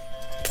roll.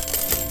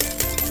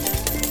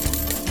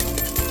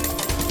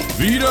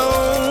 Vito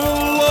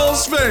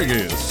Las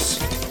Vegas.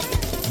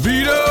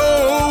 Vito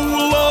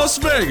Las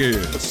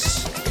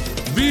Vegas.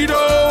 Vito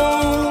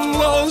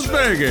Las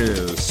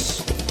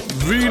Vegas.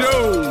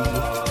 Vito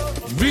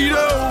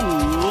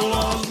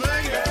Las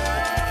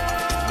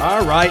Vegas.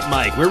 All right,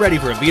 Mike. We're ready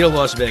for a Vito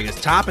Las Vegas.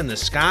 Topping the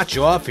scotch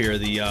off here,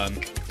 the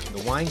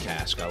wine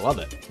cask. I love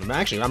it.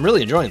 I'm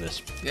really enjoying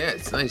this. Yeah,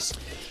 it's nice.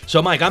 So,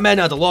 Mike, I'm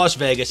heading out to Las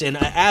Vegas, and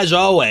as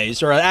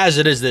always, or as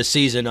it is this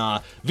season,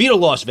 Vito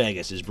Las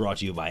Vegas is brought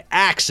to you by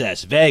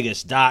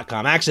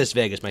AccessVegas.com. Access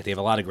Vegas, Mike, they have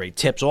a lot of great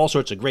tips, all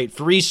sorts of great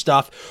free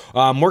stuff.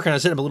 I'm working on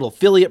setting up a little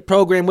affiliate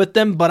program with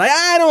them, but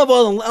I don't have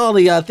all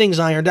the things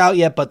ironed out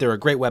yet, but they're a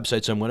great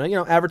website, so I'm going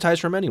to advertise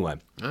for them anyway.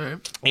 All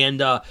right.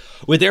 And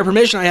with their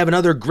permission, I have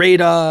another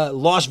great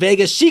Las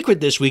Vegas secret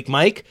this week,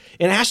 Mike,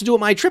 and it has to do with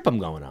my trip I'm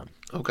going on.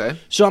 Okay.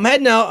 So I'm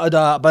heading out.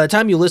 By the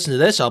time you listen to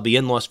this, I'll be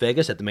in Las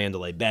Vegas at the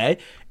Mandalay Bay.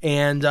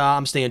 And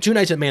I'm staying 2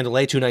 nights at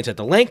Mandalay, 2 nights at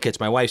the Link. It's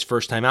my wife's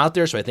first time out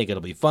there, so I think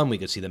it'll be fun. We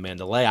could see the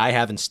Mandalay. I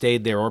haven't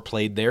stayed there or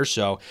played there,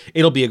 so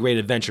it'll be a great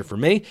adventure for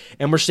me.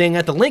 And we're staying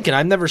at the Link, and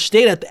I've never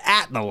stayed at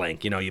the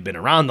Link. You've been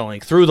around the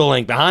Link, through the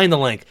Link, behind the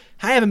Link.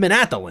 I haven't been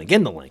at the Link,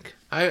 in the Link.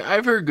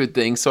 I've heard good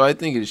things, so I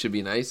think it should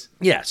be nice.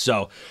 Yeah,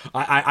 so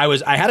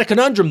I had a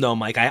conundrum, though,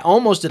 Mike. I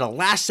almost did a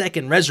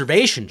last-second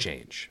reservation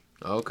change.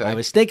 Okay. I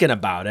was thinking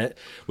about it,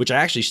 which I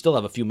actually still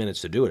have a few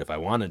minutes to do it if I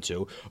wanted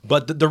to.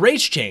 But the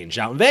rates change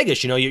out in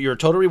Vegas. You're a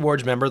Total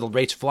Rewards member. The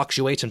rates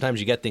fluctuate. Sometimes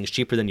you get things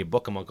cheaper than you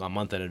book them a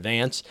month in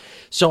advance.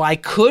 So I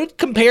could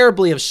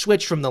comparably have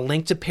switched from the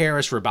Link to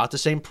Paris for about the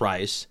same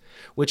price,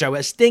 which I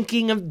was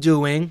thinking of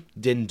doing.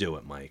 Didn't do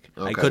it, Mike.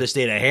 Okay. I could have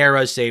stayed at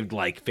Harrah's, saved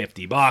like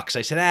 $50.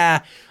 I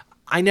said,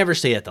 I never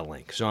stay at the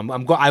Link. So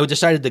I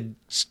decided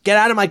to get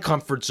out of my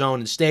comfort zone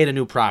and stay at a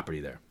new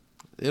property there.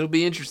 It'll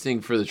be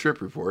interesting for the trip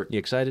report. You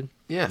excited?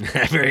 Yeah.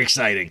 Very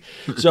exciting.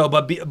 So,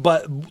 but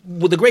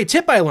the great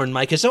tip I learned,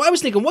 Mike, is so I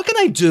was thinking, what can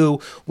I do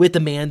with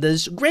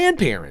Amanda's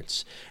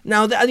grandparents?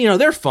 Now,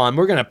 they're fun.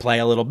 We're going to play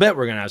a little bit.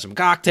 We're going to have some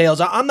cocktails.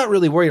 I'm not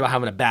really worried about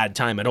having a bad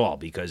time at all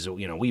because,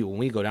 when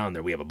we go down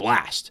there, we have a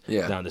blast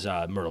down this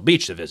Myrtle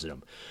Beach to visit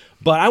them.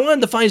 But I wanted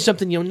to find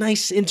something,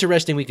 nice,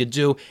 interesting we could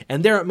do.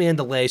 And they're at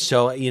Mandalay,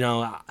 so,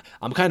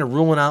 I'm kind of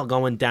ruling out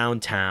going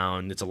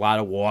downtown. It's a lot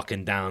of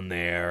walking down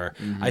there.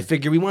 Mm-hmm. I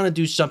figure we want to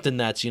do something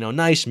that's,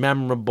 nice,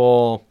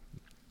 memorable,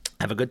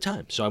 have a good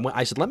time. So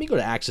I said, let me go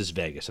to Access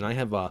Vegas. And I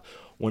have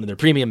one of their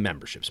premium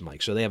memberships,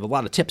 Mike. So they have a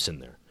lot of tips in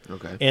there.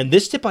 Okay. And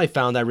this tip I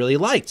found I really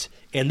liked.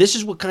 And this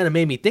is what kind of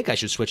made me think I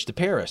should switch to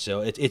Paris.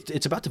 So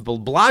it's about the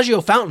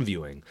Bellagio fountain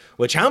viewing,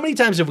 which how many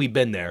times have we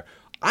been there?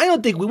 I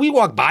don't think we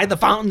walk by the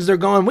fountains they're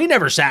going. I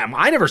never sat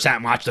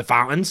and watched the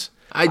fountains.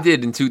 I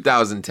did in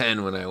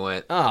 2010 when I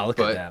went. Oh, look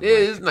at that. It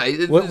is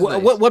nice.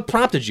 What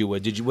prompted you?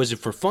 Was it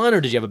for fun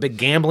or did you have a big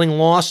gambling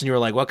loss and you were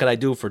like, what could I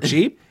do for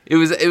cheap? It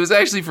was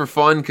actually for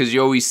fun because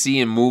you always see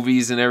in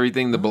movies and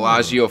everything the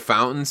Bellagio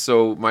fountain.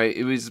 So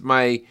it was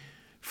my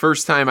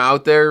first time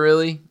out there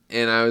really.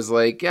 And I was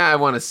like, I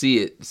want to see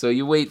it. So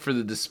you wait for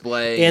the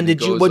display. And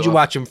what'd you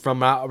watch them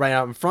from right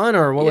out in front,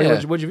 or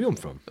what'd you view them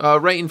from?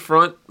 Right in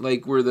front,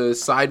 like where the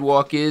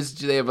sidewalk is.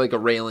 They have like a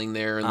railing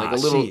there and like a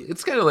little.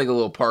 It's kind of like a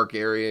little park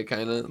area,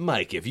 kind of.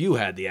 Mike, if you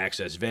had the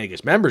Access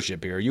Vegas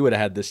membership here, you would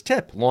have had this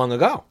tip long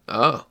ago.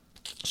 Oh,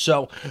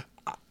 so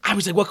I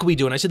was like, what can we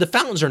do? And I said, the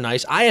fountains are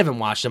nice. I haven't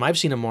watched them. I've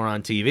seen them more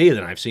on TV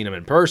than I've seen them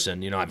in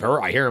person.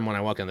 I hear them when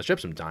I walk on the strip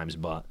sometimes,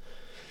 but.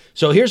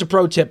 So here's a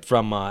pro tip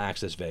from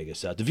Access Vegas.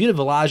 The view of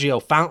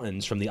Bellagio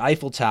fountains from the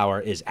Eiffel Tower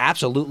is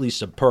absolutely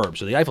superb.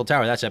 So the Eiffel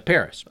Tower, that's at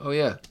Paris. Oh,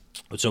 yeah.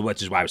 So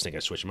which is why I was thinking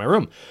of switching my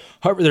room.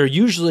 However, there are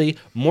usually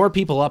more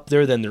people up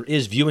there than there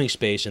is viewing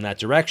space in that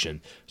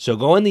direction. So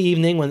go in the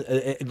evening.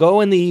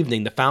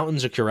 The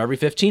fountains occur every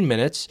 15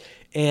 minutes.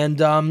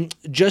 And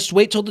just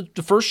wait till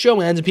the first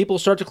show ends and people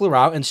start to clear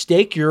out and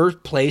stake your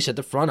place at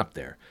the front up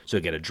there. So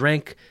get a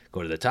drink,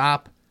 go to the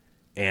top.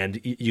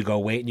 And you go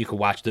wait, and you can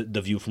watch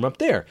the view from up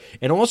there.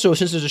 And also,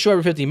 since there's a show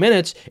every 50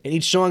 minutes, and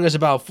each song is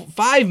about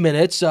 5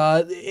 minutes,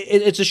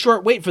 it's a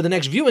short wait for the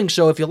next viewing.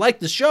 So if you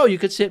like the show, you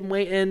could sit and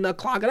wait and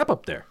clog it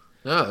up there.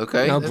 Oh,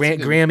 okay.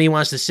 Grammy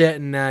wants to sit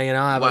and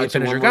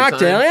finish her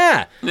cocktail.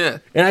 Yeah.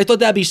 And I thought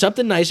that'd be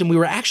something nice. And we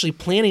were actually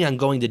planning on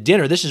going to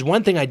dinner. This is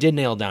one thing I did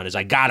nail down is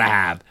I gotta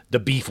have the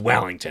beef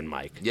Wellington,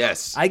 Mike.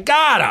 Yes. I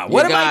gotta.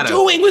 What am I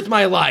doing with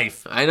my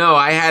life? I know.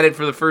 I had it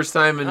for the first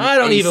time in I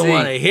don't AC. even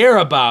want to hear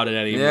about it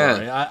anymore.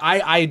 Yeah.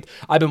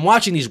 I've been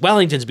watching these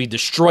Wellingtons be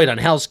destroyed on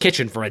Hell's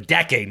Kitchen for a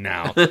decade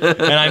now,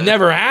 and I've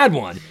never had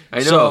one. I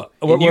know.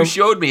 So, you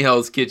showed me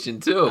Hell's Kitchen,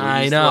 too.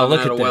 I know.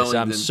 Look at this.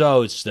 I'm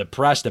so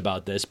depressed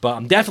about this, but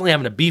I'm definitely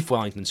having a beef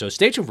Wellington. So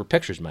stay tuned for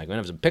pictures, Mike. We're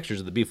going to have some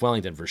pictures of the beef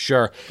Wellington for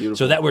sure. Beautiful.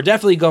 So that we're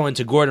definitely going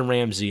to Gordon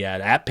Ramsay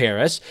at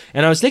Paris.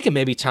 And I was thinking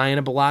maybe tie in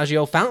a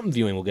Bellagio fountain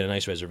viewing. We'll get a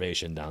nice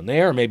reservation down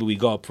there. Or maybe we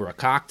go up for a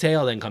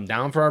cocktail, then come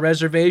down for our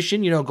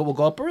reservation. We'll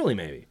go up early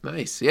maybe.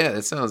 Nice. Yeah,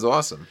 that sounds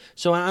awesome.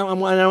 So I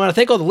want to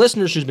thank all the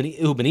listeners who've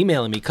been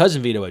emailing me,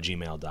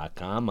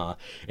 cousinvito@gmail.com.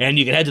 And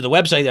you can head to the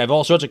website. I have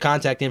all sorts of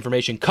contact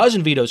information,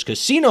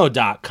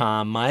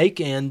 cousinvitoscasino.com, Mike.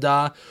 And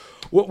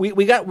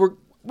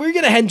we're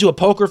going to head into a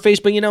poker face,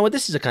 but you know what?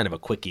 This is a kind of a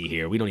quickie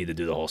here. We don't need to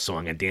do the whole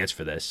song and dance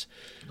for this.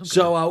 Okay.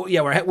 So,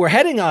 we're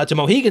heading to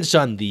Mohegan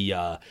Sun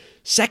the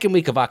second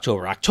week of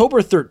October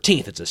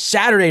 13th. It's a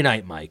Saturday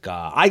night, Mike.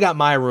 I got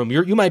my room.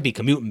 You might be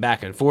commuting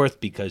back and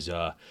forth because,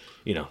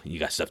 you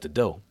got stuff to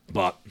do.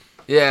 But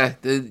yeah,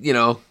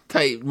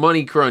 tight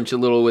money crunch a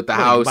little with the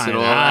house and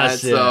all that.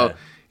 So,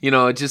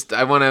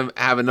 I want to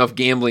have enough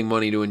gambling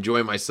money to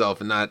enjoy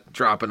myself and not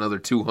drop another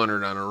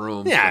 $200 on a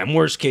room. Yeah, in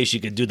worst case, you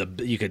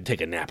could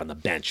take a nap on the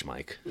bench,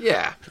 Mike.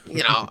 Yeah,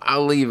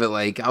 I'll leave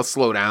it I'll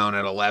slow down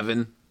at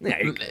 11.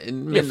 Yeah,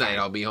 midnight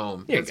I'll be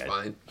home. That's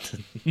fine.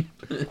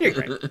 You're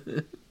great.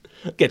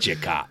 Get you a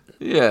cot.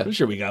 Yeah, I'm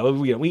sure we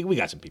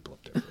got some people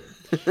up there.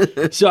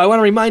 So I want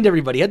to remind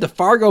everybody, head to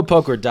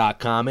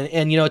FargoPoker.com,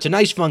 and it's a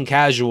nice, fun,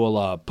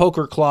 casual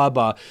poker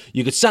club.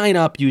 You could sign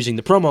up using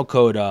the promo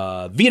code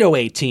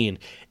VITO18,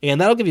 and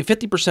that'll give you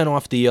 50%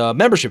 off the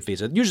membership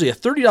fees. It's usually a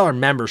 $30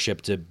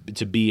 membership to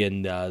be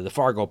in the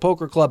Fargo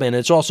Poker Club, and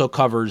it also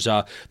covers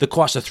the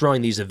cost of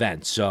throwing these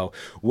events. So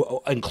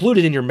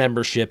included in your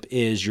membership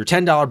is your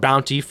 $10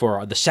 bounty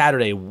for the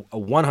Saturday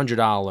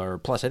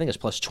 $100 plus, I think it's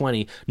plus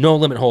 20, no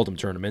limit hold'em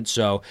tournament.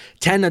 So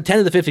 10 of the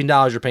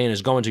 $15 you're paying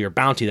is going to your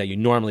bounty that you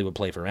normally would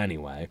play for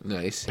anyway.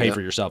 Nice. Pay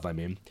for yourself, I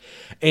mean.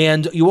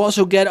 And you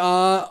also get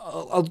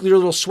your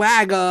little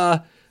swag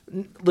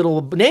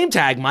little name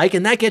tag, Mike,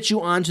 and that gets you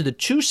onto the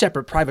 2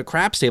 separate private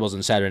craps tables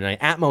on Saturday night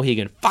at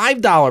Mohegan.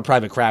 $5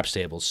 private craps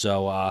tables.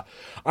 So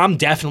I'm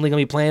definitely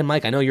going to be playing,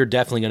 Mike. I know you're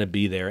definitely going to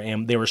be there.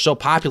 And they were so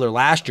popular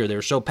last year. They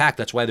were so packed.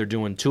 That's why they're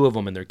doing 2 of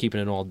them, and they're keeping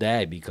it all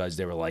day because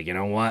they were like, you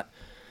know what?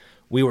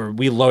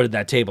 We loaded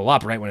that table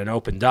up right when it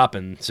opened up,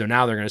 and so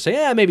now they're going to say,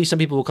 yeah, maybe some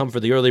people will come for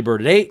the early bird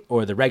at 8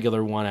 or the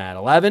regular one at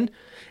 11.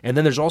 And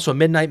then there's also a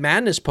Midnight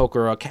Madness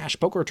poker, cash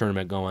poker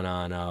tournament going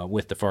on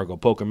with the Fargo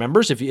Poker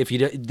members if you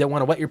don't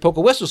want to wet your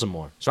poker whistle some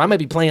more. So I might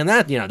be playing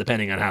that,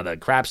 depending on how the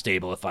craps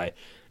table, if I,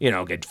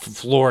 get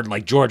floored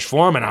like George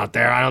Foreman out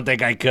there, I don't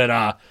think I could,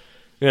 go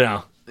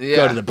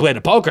to play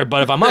the poker.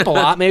 But if I'm up a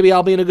lot, maybe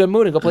I'll be in a good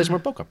mood and go play some more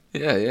poker.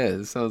 Yeah,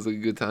 it sounds like a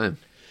good time.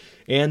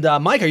 And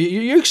Mike, are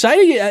you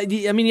excited?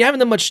 I mean, you haven't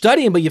done much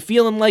studying, but you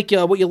feeling like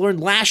what you learned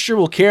last year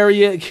will carry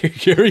you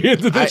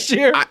into this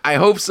year? I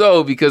hope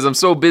so, because I'm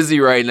so busy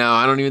right now.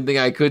 I don't even think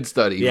I could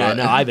study. Yeah,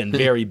 no, I've been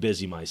very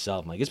busy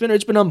myself, Mike. It's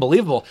been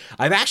unbelievable.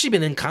 I've actually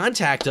been in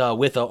contact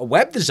with a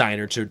web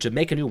designer to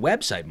make a new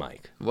website,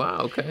 Mike. Wow,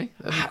 okay,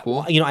 that'd be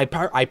cool.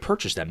 I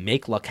purchased at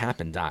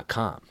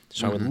MakeLuckHappen.com.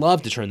 So I would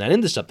love to turn that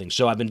into something.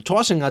 So I've been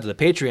tossing out to the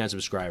Patreon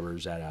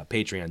subscribers at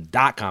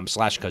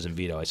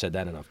patreon.com/CousinVito. I said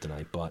that enough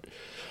tonight, but.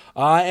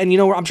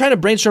 I'm trying to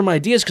brainstorm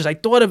ideas because I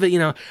thought of it,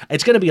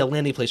 it's going to be a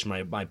landing place for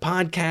my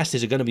podcast.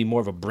 Is it going to be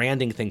more of a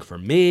branding thing for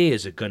me?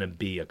 Is it going to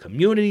be a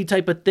community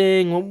type of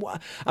thing?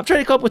 I'm trying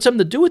to come up with something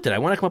to do with it. I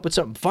want to come up with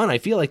something fun. I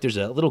feel like there's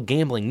a little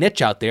gambling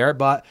niche out there,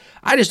 but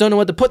I just don't know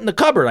what to put in the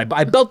cupboard.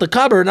 I built the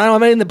cupboard and I don't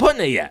have anything to put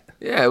in it yet.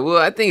 Yeah, well,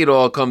 I think it'll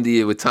all come to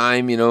you with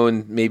time,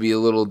 and maybe a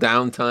little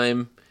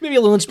downtime. Maybe a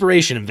little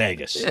inspiration in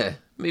Vegas. Yeah.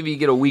 Maybe you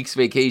get a week's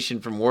vacation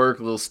from work,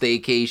 a little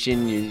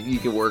staycation you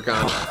can work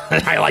on.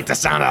 I like the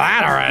sound of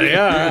that already.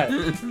 All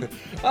right.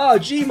 Oh,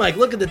 gee, Mike,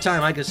 look at the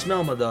time. I can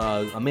smell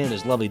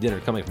Amanda's lovely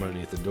dinner coming from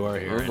underneath the door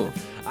here. Oh.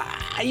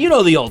 And, you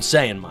know the old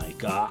saying,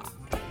 Mike.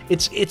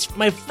 It's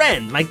my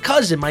friend, my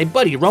cousin, my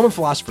buddy, Roman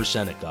philosopher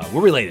Seneca.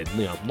 We're related,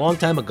 long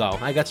time ago.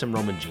 I got some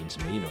Roman genes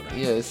in me, you know that.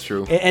 Yeah, it's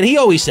true. And he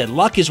always said,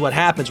 luck is what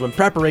happens when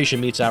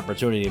preparation meets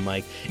opportunity,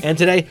 Mike. And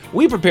today,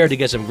 we prepared to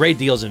get some great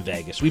deals in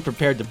Vegas. We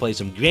prepared to play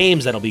some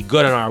games that'll be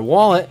good on our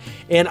wallet.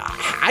 And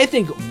I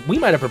think we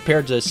might have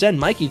prepared to send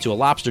Mikey to a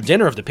lobster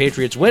dinner if the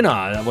Patriots win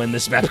when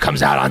this map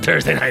comes out on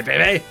Thursday night,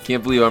 baby.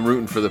 Can't believe I'm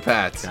rooting for the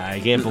Pats. I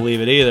can't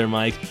believe it either,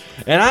 Mike.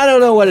 And I don't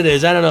know what it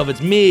is. I don't know if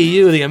it's me,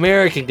 you, the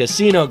American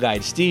Casino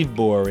Guide, Steve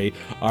Bourie,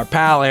 our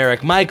pal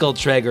Eric, Michael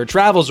Traeger,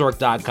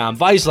 TravelZork.com,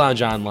 Vice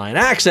Lounge Online,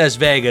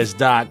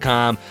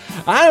 AccessVegas.com.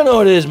 I don't know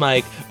what it is,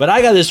 Mike, but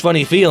I got this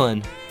funny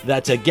feeling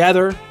that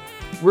together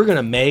we're going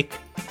to make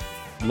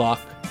luck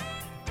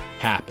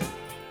happen.